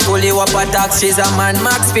them we pull you up a tax. She's a man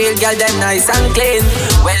Maxfield girl them nice and clean.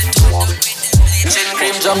 Well done with the bleaching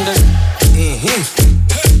cream jungle.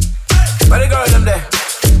 Where the girl them there?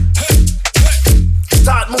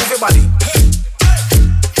 Start move your body.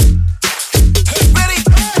 Ready?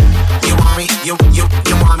 You want me? You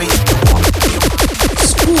want me?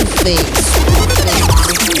 Screwface. You want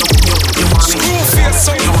me? Screwface,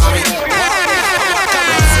 so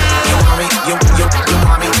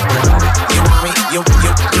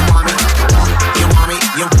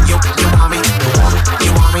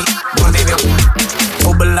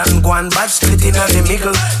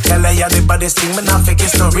giggle. Tell her you the baddest thing, me not fake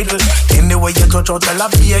it's no riddle. Anyway you touch out, tell her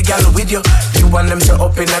be a gal with you. You want them to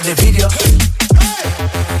up in at the video.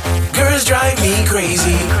 Girls drive me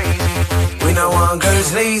crazy. We don't want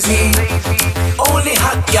girls lazy. Only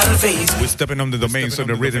hot gal face. We're stepping on the domain so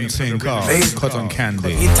the rhythm thing called Cotton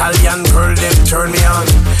Candy. Italian girl them turn me on.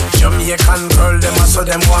 Jamaican girl them I saw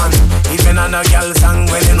them one. Even on a gal song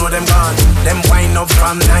when you know them gone. Them wind up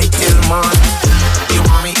from night till morn. You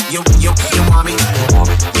want me, you want me.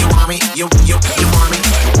 You want me, you want me.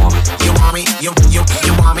 You want me, you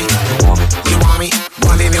want me. You want me,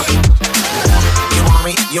 one in you. You want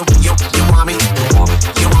me, you want me.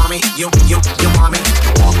 You want me, you want me.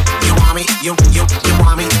 You want me, you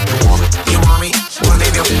want me. You want me, one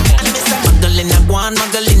in you.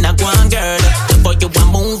 Magdalena, guan, girl. Love how you a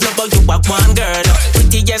move, love how you a guan, girl.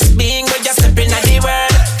 Prettiest being where you stepping at the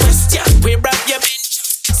world. Question, where have you been?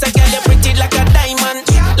 Say, girl, you're pretty like a diamond,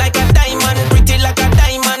 like a diamond. Pretty like a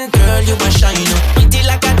diamond, girl, you a shine. Pretty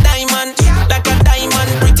like a diamond, like a diamond.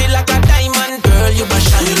 Pretty like a diamond, girl, you a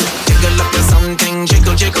shine. Jiggle up your something,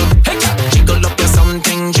 jiggle, jiggle. Hey, jiggle up your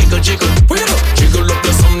something, jiggle, jiggle. Jiggle up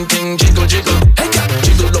your something, jiggle, jiggle. Hey,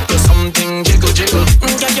 jiggle up your something, jiggle, jiggle.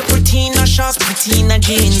 Girl, you're pretty in a shorts, pretty in a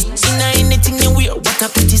jeans. In anything you wear, what a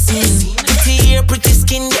pretty scene. Pretty hair, pretty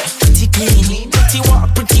skin, yeah, pretty clean. Pretty walk,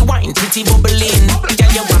 pretty wine, pretty bubbling.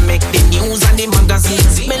 Girl, you want make the news and the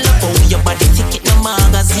magazines. Me love how your body thick in the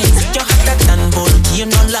magazines. You hotter than bulky, you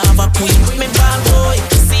no lava queen. Me bad boy,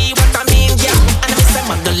 see what I mean, yeah. And I say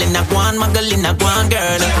Magdalena guan,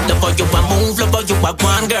 girl. Love how you a move, love how you a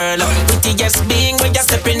guan, girl. Prettiest being when you're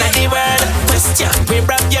stepping at the world. Question, where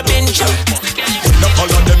have you been? No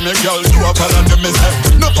follow them, me girl, you a follow them, me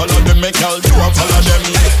say. No follow them, me girl, you a follow them.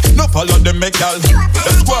 No follow them, me girl.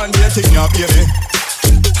 That's one day thing, ya baby.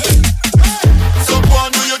 So go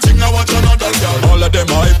and do your thing, now watch another girl. All of them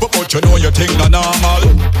hype, but you know your thing not normal.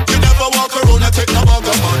 You never walk around and take no bag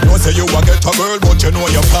of man. No say you a get a girl, but you know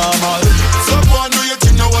you're formal. So go and do your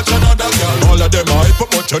thing, now watch another girl. All of them hype,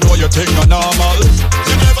 but you know your thing not normal.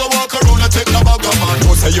 You never walk around and take no bag of man.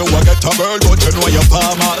 No say you a get a girl, but you know you're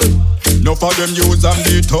formal. No for them use and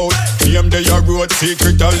beat out. Name they a road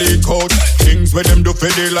secret a leak out. Things where them do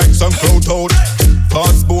for they like some clout out.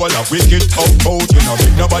 Fast ball a wicked out. You know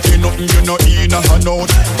make nobody nothing, you know in a hand out.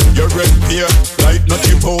 You red peer like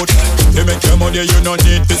nothing out. They make your money, you no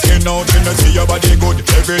need to skin out. You know see your body good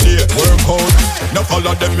every day, work out. No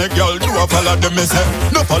follow them, me girl, you a follow them, me say.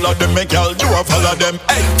 No follow them, me girl, you a follow them.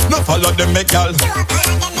 Hey, no follow them, me girl.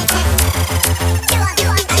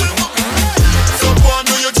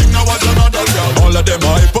 All of them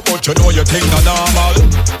hype, but you know your thing not normal.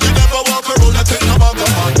 You never walk around and take no bag of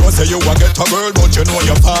man. Don't say you a get a girl, but you know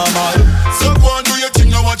you're formal. So go and do your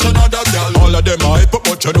thing, now watch another girl. All of them hype,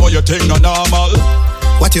 but you know your thing not normal.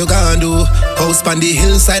 What you gonna do? House on the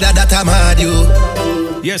hillside of that I'm hard you.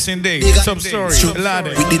 Yes, indeed. Some story.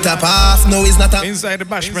 With the top half, no, it's not a. Inside the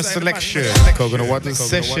Bashment selection. Coconut Water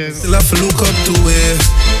Sessions. Still have to look up to it.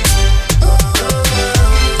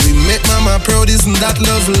 We make mama proud, isn't that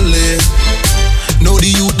lovely? Now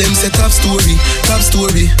the youth them say top story, top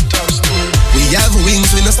story. We have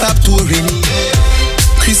wings, we no stop touring.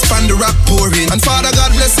 Crisp and the rock pouring. And Father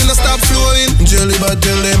God blessing no stop flowing. Jelly but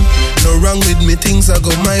tell them, no wrong with me, things I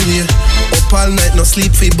go my way. Up all night, no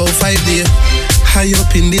sleep for about 5 days. High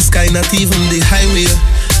up in the sky, not even the highway.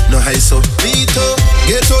 No high so Vito,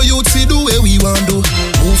 ghetto youth see do way we want do.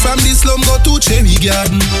 Move from the slum go to Cherry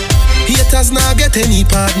Garden. Haters now get any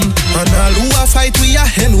pardon. And all who a fight we a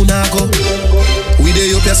hell who na go. We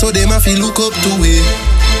dey up here so them a feel look up to we.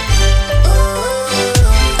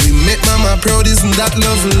 We make mama proud, isn't that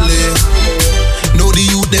lovely? Now the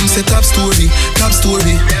youth them say top story, top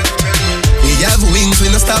story. We have wings,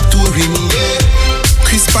 we no stop touring.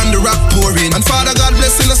 Crisp and the rock pouring. And Father God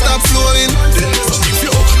blessing no stop flowing. If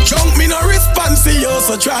you junk me no responsible,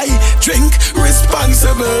 so try drink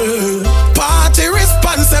responsible, party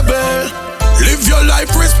responsible, live your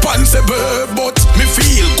life responsible. But me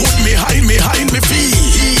feel good, me high, me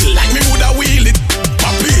feel like me woulda wheel it.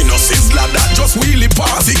 Papi no sizzler that just wheelie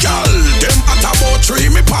pass it, girl. Them at about 3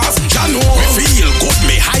 me pass, ya know. Me feel good,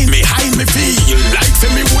 me high, me feel like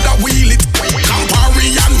say me woulda wheel it.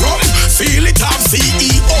 Campari and rum, feel it have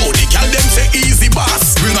CEO. The girl them say easy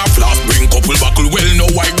boss. Bring a flask, bring couple buckle, well no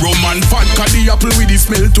white rum and vodka. The apple with the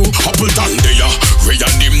smell too. Appleton there, Ray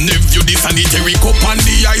and him nephew the sanitary cup and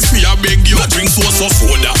the ice. Me a beg you, drink so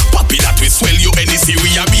soda. Papi that we swell you. Anything we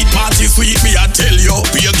a beat party sweet. Me a tell you,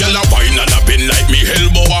 be a girl a wine and a bend like me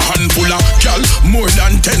elbow a handful of girl more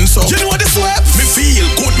than 10 so. You know what this way? Me feel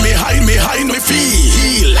good, me high, me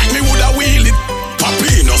feel like me woulda wheel it.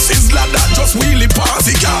 Papi no sizzler that just wheelie pass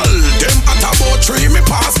it, girl. Them at about 3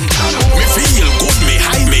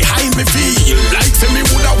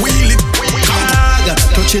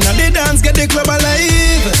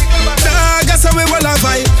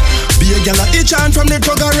 each hand from the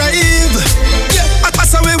tug arrive. Yeah, I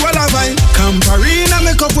pass away while I vibe. Camperina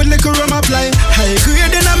make up with liquor rum apply. High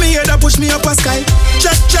grade in me head that push me up a sky.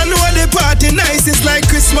 Just know the party nice. It's like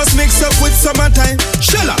Christmas mix up with summertime.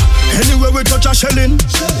 Shella, anywhere we touch a shelling.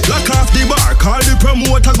 Lock off the bar, call the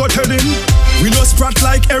promoter go tell him. We no sprat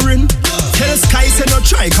like Erin. Tell Sky say no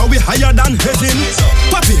try, cause we higher than heaven.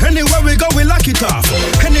 Papi, anywhere we go we lock it off.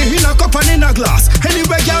 Any in a cup and in a glass.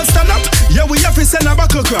 Anywhere girl stand up, yeah we have to send a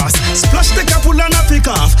buckle cross. Splash the couple and a pick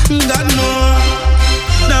off. That no,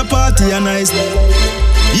 that party a nice.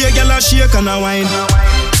 Yeah girl a shake and a wine.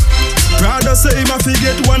 Prada say him a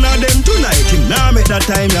forget one of them tonight. Him now make that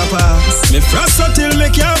time ya pass. Me frost so till me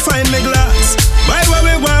can't find me glass. Buy what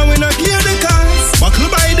we want, we no care the cost. Buckle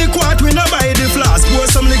by the quart, we no buy the flask. Pour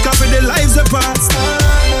some liquor for the lives that pass.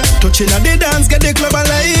 Touching at the dance, get the club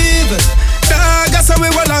alive. Dog, that's how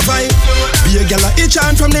we will have vibe. Be a gal at each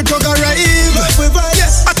hand from the tug arrive.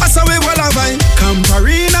 Yes, that's how we will have vibe.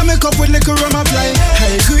 Camperina make up with liquor rum apply.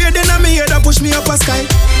 High grade in me head that push me up a sky.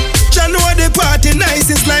 Ya know the party nice,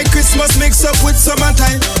 it's like Christmas mix up with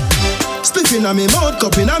summertime. Spliffing on me mouth,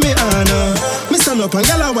 cup in on me hand. Me stand up and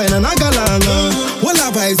gal a wine and a galana. Well a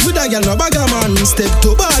vibes with a gal no bag a man. Step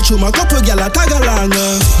to bathroom, a couple gal a tag along.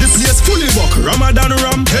 The place fully book, Ramadan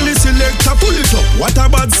ram. Heli selector, pull it up, what a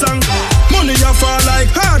bad song. Money a fall like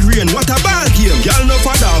hard rain, what a ball game. Gal no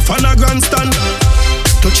father off on a grandstand.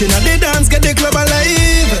 Touching at the dance, get the club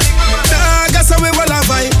alive. Dog, that's how we will have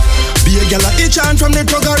vibe. Be a gal at each hand from the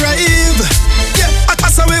tug arrive. Yeah,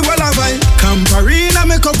 that's how we will have vibe. Camperina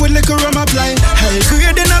make up with liquor rum apply. High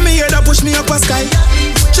grade in me head that push me up a sky.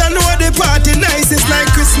 Ya know the party nice, it's like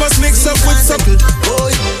Christmas mix up with something.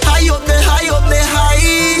 Boy, high up me, high up me,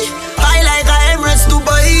 high. High like a Emirates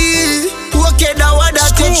Dubai. Okay, now what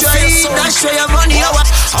that you try. That's where your money I want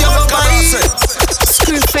to go buy.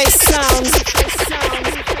 Screwface sounds.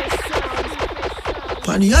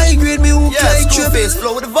 On the high grade, me who play trip. Face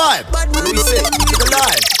flow with the vibe. What do we say? Keep it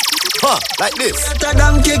alive. Huh, like this.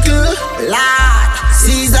 Damn kickle, lad,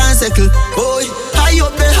 season circle. Boy, high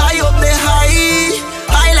up me, high up me, high.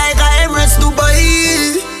 High like a Emirates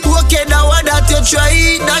Dubai. Okay, now what that you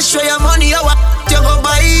try. That's where your money I want to go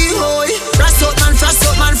buy. Boy, frost out man, frost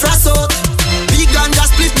out man, frost out. Big gun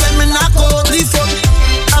just split when me knock out. Lift up,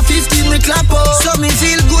 a 15 me clap out. So me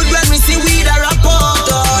feel good when me see weed a rap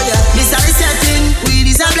out. Oh yeah, this a the setting. Weed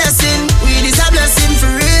is a blessing. Weed is a blessing for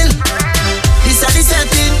real. This a the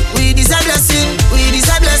setting. Weed is a blessing. Weed is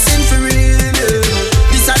a blessing for real.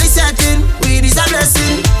 This a the setting. Weed is a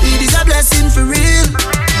blessing. Weed is a blessing for real.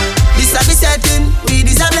 This a the setting. Weed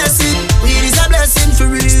is a blessing. Weed is a blessing for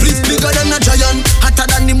real. Split bigger than a giant, hotter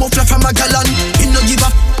than the muffler from a gallon. He no give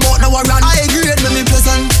a about now a run. I agree with me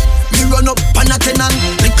pleasant. Me run up on a tenant.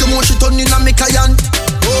 Make a motion turn in a me client.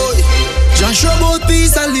 Boy, just show about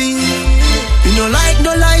peace and leave. You no like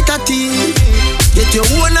no lighter tea. Get your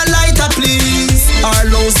own a lighter please. Our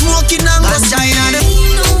low smoking and go China. No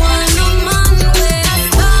one no man where I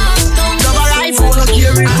come down. Never rifle no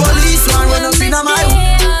carry police one run up in a my.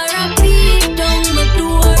 Beat down my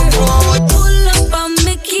door. Pull up on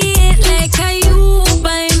me kid like a you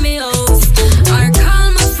by me house. Or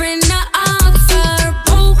call my friend a ask her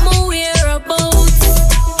about my whereabouts.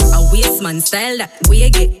 A waste man style that where you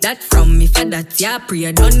get that from? If I that ya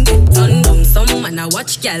pray done get done down. Some man a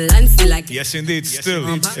watch gal and see like. Yes indeed, still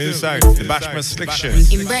inside the Bashman Slick Show.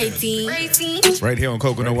 In Brighty. Right here on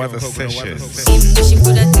Coconut Weather Sessions.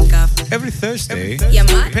 Every Thursday, Yeah,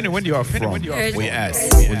 man. depending when you are from, we at,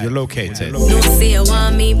 when you're located. No say you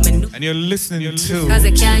want me, man. And you're listening Cause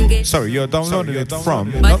I can't to, get. sorry, you're downloading it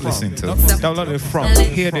from, not listening to, downloading it from,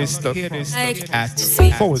 hear this stuff at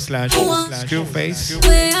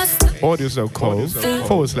 /Screwface, audio code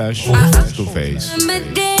 /Screwface. Me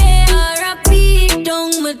there a beat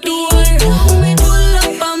down my door. Pull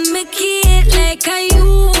up on me kid like a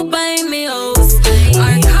you by me house.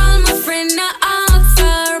 Or call my friend a ask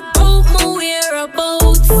her about my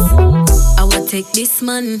whereabouts. I will take this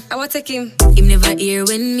man. I will take him. Him never hear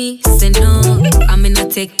when me say no. I'm in a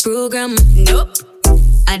tech program. Nope.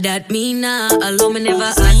 I that me now. Allow me never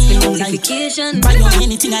ask for notification. Buy you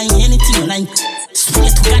anything you like. Swear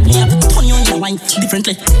to God, me have to turn you in a wine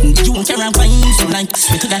differently. You won't carry wine so like.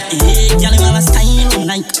 Swear to God, girl, you have a style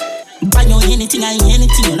like. Buy you anything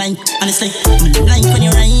you like. Honestly, I like when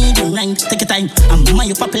you ride, take your time. I'm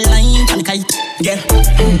my pop line, on the kite. Yeah.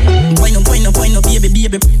 Boy no, baby.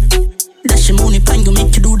 Dash your money, pan, go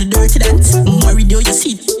make you do the dirty dance. Married you, you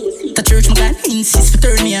see. The church, my God, insist for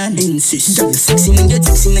turn me on, insist. You're sexy and get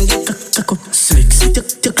cock. Sexy,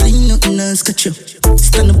 to clean, nothing not scratch you.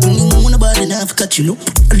 Stand up on you, nobody not cut you. Look,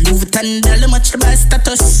 Louis Vuitton, dollar match the by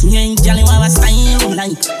status. You ain't jolly while I style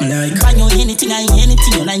like. Buy you anything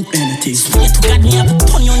you like. Anything. Swear to God, me have to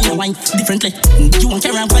turn you in your wine differently. You won't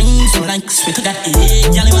carry around wine, so like. Swear to God,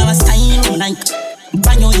 jolly while I style like.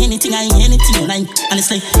 Buy you anything you like.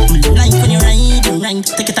 Honestly, I like when you ride.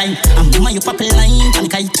 Take your time. I'm my pop line on the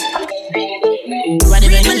kite.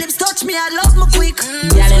 Read my lips, touch me, I love my quick.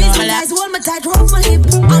 Squeeze my eyes, hold my tight, rub my hip.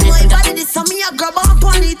 I'm my body, this on me, I grab up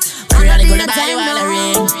on it. I'm not in the time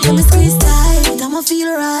now. Let me squeeze tight, I'ma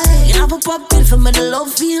feel right. You have a pop pill for me, the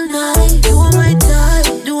love feel nice. You are my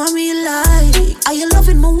type, do I me like? Are you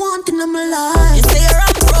loving my wanting, I'm alive? You say you're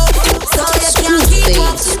a pro, so you can't keep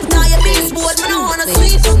up. Now you're being bored, but I wanna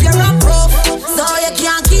sweep up. You're a pro, so you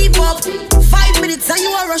can't keep up. 5 minutes and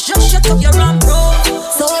you are rush, just shut up. You're a pro,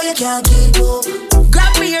 so you can't keep up.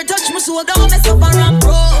 Grab me here, touch my soul, don't mess up a rap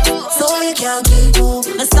bro. So you can't keep up.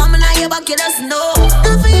 The stamina your back, you just know.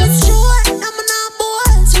 Now for you short, I'm not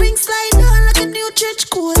boy. Spring slide down like a new church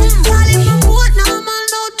coat. Call it my boat, now I'm all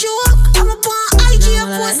no joke. I'm up on IG, I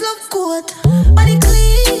post love quote. Body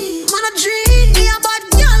clean, man a dream. Me a bad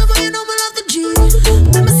girl, but you know me love the G.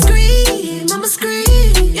 Mama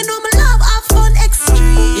scream. You know me love, have fun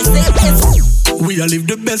extreme. You say it's we a live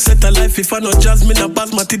the best set of life. If I not Jasmine or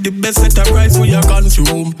Basmati, the best set of rice we a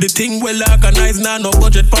consume. The thing well organized, now no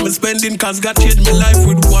budget for me spending, cause God changed my life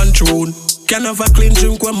with one tune. Can have a clean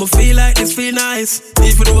drink when me feel like this feel nice,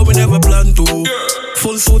 even though we never plan to.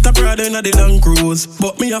 Full suit of Prada in the long cruise,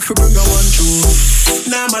 but me have to bring a one tune.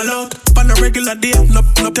 Now I'm allowed, on a regular day, no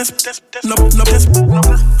test.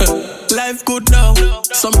 Life good now,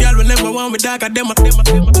 some girl will never want me dark, them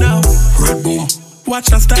now. Red boom.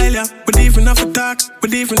 Watch the style, yeah. We even have to talk.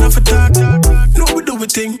 No, we do we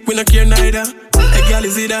think, we not care neither. A girl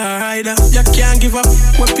is either a rider. You can't give up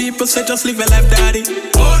when people say just live a life, daddy.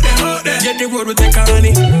 Hold them. Get the road, we take a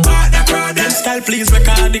honey. Them style, please, make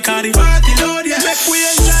a Cardi. Party load, yeah. Make we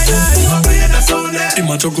enjoy that. You play the sound, yeah.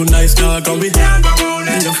 Imagine go nice dog, and we can't go round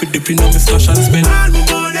it. Enough with dipping on me stash and spend.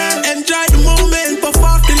 Enjoy the moment, puff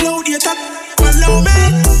off the load, yeah. Talk, follow me.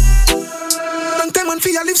 Long time man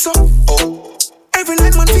feel you live so. Every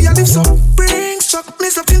night man feel live so. Bring struck, me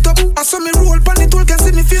some tint up. I saw me roll pan it all, can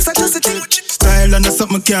see me face, I just a thing. Style and that's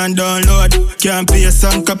something can't download. Can't pay a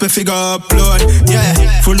song, copy figure upload.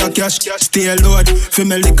 Yeah, full of cash, stay load. Feel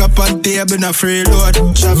me lick up on table, in a free load.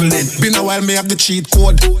 Traveling, been a while me have the cheat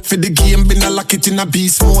code. For the game, been a lock it in a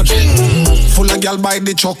beast mode. Full of gal by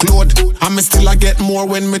the truckload. And me still I get more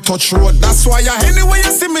when me touch road. That's why you anyway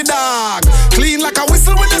you see me dog. Clean like a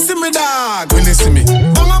whistle when you see me dog. When you see me,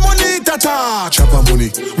 bang a money tata. Chopper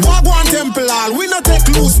money, walk one temple all. We not take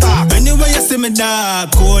loose talk. Anyway you see me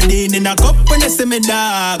dog. Codeine in a cup when you see me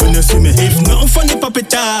dog. When you see me, if nothing funny pop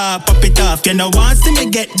it off. You know want see me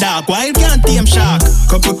get dark. Wild can't tame shark.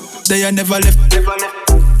 Couple day I never left.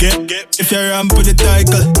 Get if you're ramp with the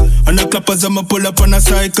title. On the clappers I'ma pull up on a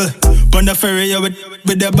cycle. On the ferry you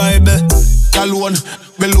with the Bible. Alone,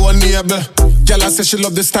 below neighbor. Girl I say she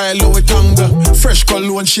love the style of it angle. Fresh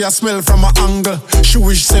cologne she a smell from a angle. She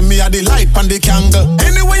wish send me a the light on the candle.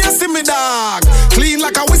 Anyway you see me dog. Clean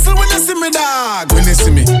like a whistle when you see me dog. When you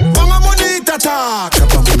see me, bang a money tata.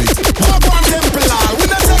 Chop a money. Walk on temple all. We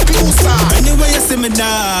not take loose talk. Anyway you see me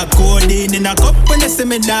dog. Codeine in a cup when you see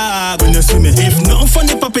me dog. When you see me, if nothing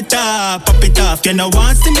funny pop it off. You know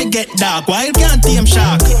want see me get dark. Wild can't tame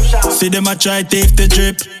shark. See them a try take the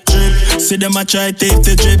drip. See them a try take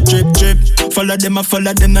the drip. Follow them,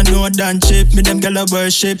 I know than chip. Me them gala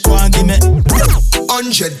worship, one give me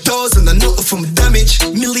 100,000 a nothing from damage.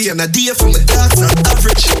 Million a day from a dance on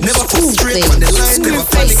average. Never put straight on the line, never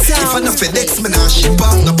panic. If I not FedEx, me nah ship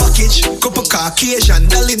out no package. Couple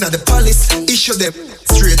Caucasian, dolly na the palace. Issue them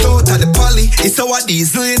straight out of the poly. It's our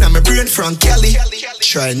diesel in my brain from Cali.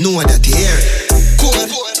 Try know that here.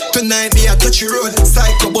 Code. Tonight me a touch your road.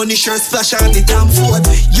 Psycho bunny shirt splash on the damn Ford.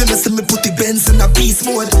 You know see me put the Benz in a beast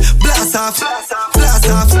mode. Blast off.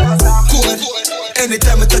 Code.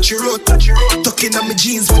 Anytime I touch your road, tucking on my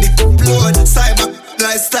jeans with the blood. Cyber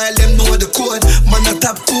lifestyle, them know the code. Man a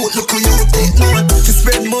top coat, look who you take note. To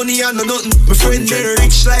spend money on no nothing. My friend they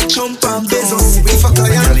rich like Trump and Bezos. If a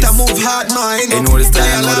client I move hard, man, I know the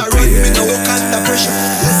style I run. Me no work under pressure.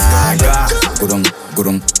 Let's go.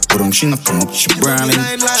 She not come up, she brawling.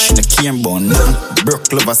 She not care about nothing.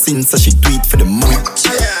 Broke love her since, so she do it for the money.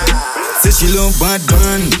 Say she love bad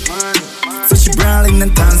man. So she brawling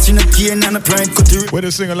and dance, she not care and a pride cut her. With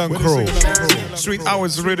a sing-along crew. Sweet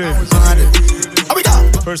Hours Rhythm.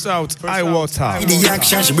 First out, I Water. The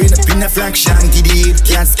action, she bring up in a fraction. Get it,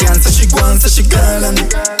 can't scan, so she go on, so she girl and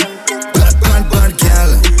bad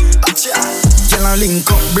girl. Girl Girl a link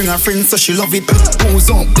up, bring her friends so she love it. Goes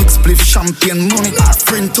on, big spliff, champagne money.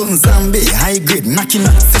 Friend turn zombie, high grade, knocking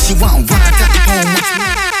up. Say she want water, how much?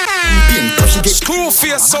 Screw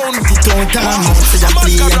face sound. Don't time out, say I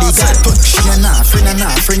play and they got touch. She a nah,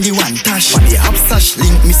 friend the one touch. But the upstash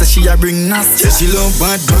link me say she a bring nasty. Say she love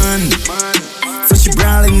bad man, so she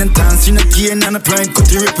brawling and dance. She no care and a pride cut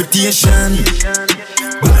the reputation.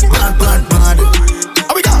 Bad.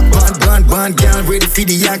 Oh we got bad girl ready for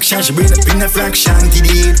the action. She bring up in a fraction. Get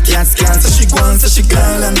the 8 cats can. So she go on, so she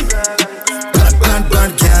call and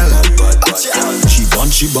bad girl.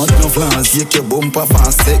 She bought no flaws, take your bumper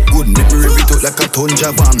fast. Set good, make me rev it out like a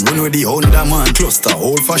Tonja van. Run with the Honda man, cluster,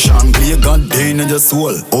 old fashion. Play God day in your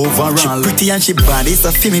soul, overall. She pretty and she bad, it's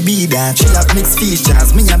a feel me be that. She have mixed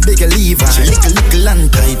features, me a beg a leave her. She little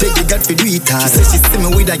and tight, beg the God for do it her. She say she see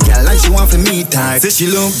me with a girl and she want for meet her. Say she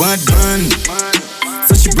love bad man,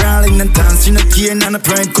 so she brawling and dance. She no care and a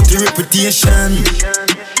pride cut the reputation.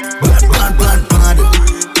 Bad.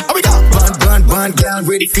 Oh we got bad girl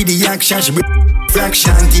ready for the action. She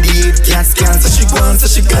fraction, get the 8 cats can. So she go on, so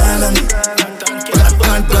she call and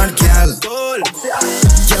bad girl.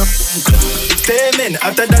 Steaming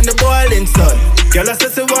hotter than the boiling sun. Girl, I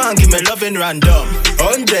say she want give me loving random.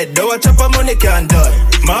 100, though I chop a money can done.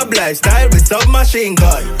 Mob lifestyle with submachine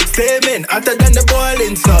gun. Steaming hotter than the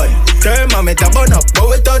boiling sun. Thermometer burn up, but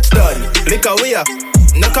we touch done. Liquor we up,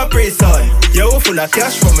 no Capri Sun. Yo, full of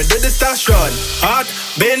cash from me, do the stash run. Hot,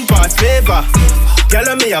 been past favor.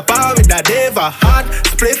 Girl, me a power with a deva. Hot,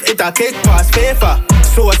 split it a kick past favor.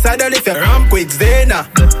 Suicidal if you ramp with Zena.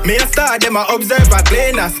 Me a star, them a observe a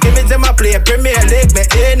cleaner. Skimmage them a play Premier League, me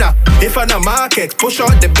inna. If I no market, push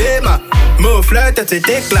out the beamer. Move flirted to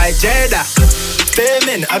dick like Jada.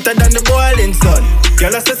 Steaming hotter than the boiling sun.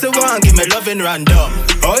 Girl, I say she want give me loving random.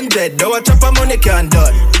 100, though I chop a money can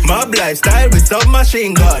done. Mob lifestyle with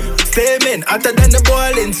submachine gun. Steaming hotter than the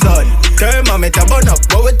boiling sun. Thermometer burn up,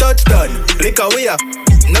 but we touch done. Liquor we up,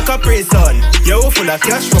 no Capri Sun. Yo, full of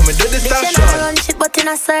cash from me, do the stash run. Run shit but in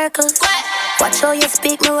a circle. Watch how you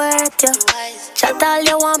speak me word, yo. Chat all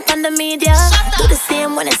you want on the media. Do the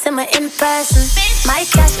same when you see me in person. My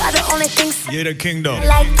cash are the only things. You're the kingdom.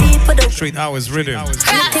 Like people do. Straight hours rhythm.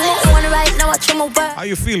 Anything I want right now, watch my work. How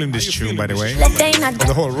you feeling this tune, by the way?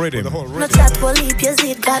 The whole rhythm. No chat will leave your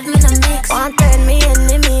seat, got me in a mix. Want turn me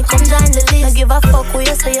enemy, come join the league. I give a fuck who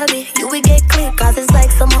you say you be. You will get click, cause it's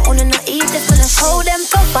like someone only not eat it. When I hold them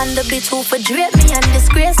tough on the bitch who for drape me and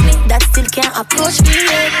disgrace me. That still can't approach me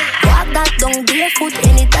yet. Walk that down barefoot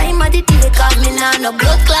anytime of the day. Cause me nah no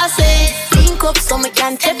blood classes. Link up so me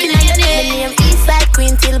can tap in on your name. Eastside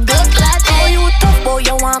Queen till blood clot. Oh you tough boy,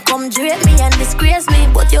 you want come drape me and disgrace me.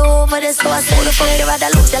 But you over there so I say the fuck you rather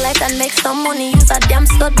look the light and make some money. Use a damn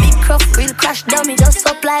stud, big cruff, real crash dummy. Just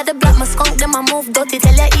supply the black, my skunk them a move dirty.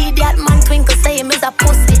 Tell your idiot man twinkle say him is a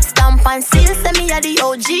pussy. Stamp and seal, say me a the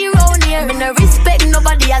OG round here. Me no respect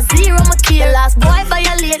nobody, a zero my kill. Last boy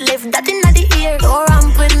violate, left that inna the ear. Don't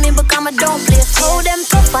ramp with me because I don't play. Hold them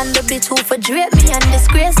tough and the bitch who for drape me and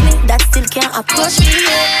disgrace me. That still can't approach me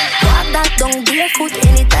yet. Walk that down barefoot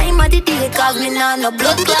anytime of the day. Cause me nah no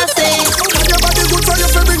blood classes. Your body good so you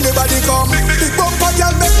feel bring the body come. Big bumper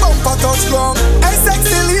girl make bumper touch ground. Hey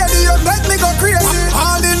sexy lady you make me go crazy.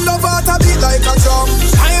 All in love heart a beat like a drum.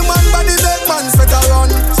 Time and body make man set a run.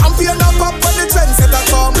 Champion a pop when the trend set a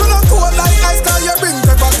come. You look cold like ice cause you bring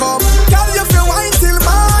pepper come. Girl you feel wine till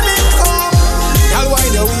morning come. Girl wine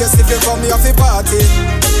your waist if you come you fi party.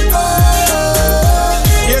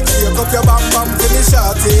 You take up your bam bam to the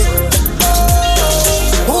shawty.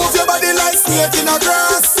 Move your body like snake in a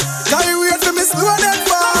grass. Girl you wait for me slow and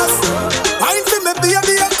fast. Wine for me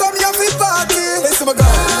baby you come you fi party. Listen my girl.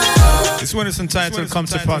 This one is entitled Come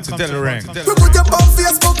to Party Delorang. We put your on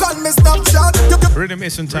Facebook and me Snapchat. Rhythm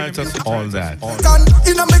is entitled All That.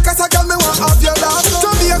 In a make us a girl me want have your love.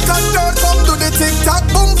 Jamaican girl come do the TikTok.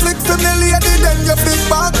 Boom flick for me lady then you flick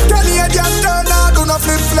back. Canadian girl now do no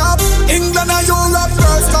flip flop. England and Europe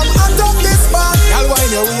girls come and talk this spot. Girl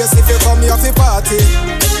wine your waist if you come you fi party.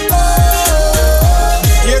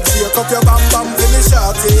 You take up your bam bam for me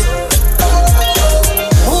shawty.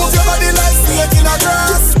 Move your body like snake in a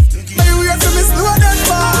grass. You wait for me slow and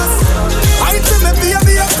fast. Wine for me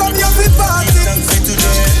baby you come you fi party.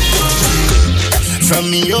 From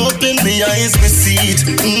me open me eyes me see it.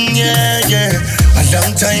 Yeah. A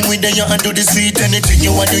long time with you and do the sweet. Anything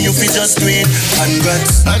you want do you fi just do it.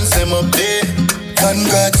 Congrats, hands them up there.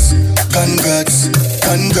 Congrats.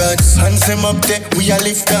 Hands them up there. We are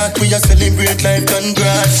lift that, we are celebrate life.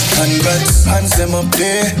 Congrats, hands them up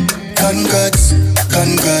there. Congrats.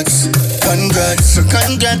 So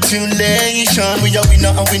congratulations, we are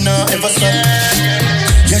winner and winner ever son.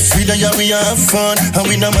 Yes, we there, we have fun. And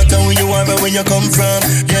we no matter who you are or where you come from.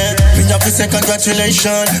 Yeah, we have to say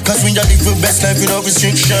congratulations. Cause we are live the best life without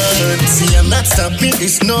restriction. See, I'm not stopping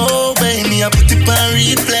this, no way. Me, I put it on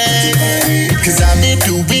replay. Cause I be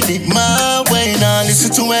doing it my way. Now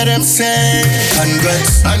listen to what them say.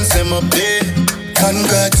 Congrats, hands them up there.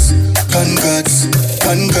 Congrats, congrats,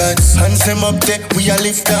 congrats. Hands them up there. We are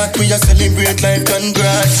lift that, we are celebrate life.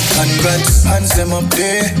 Congrats, congrats, hands them up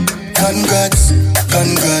there. Congrats,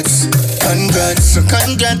 congrats, congrats. So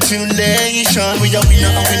congratulations. We are winner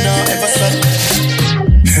and we not ever stop.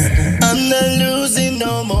 I'm not losing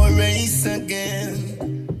no more.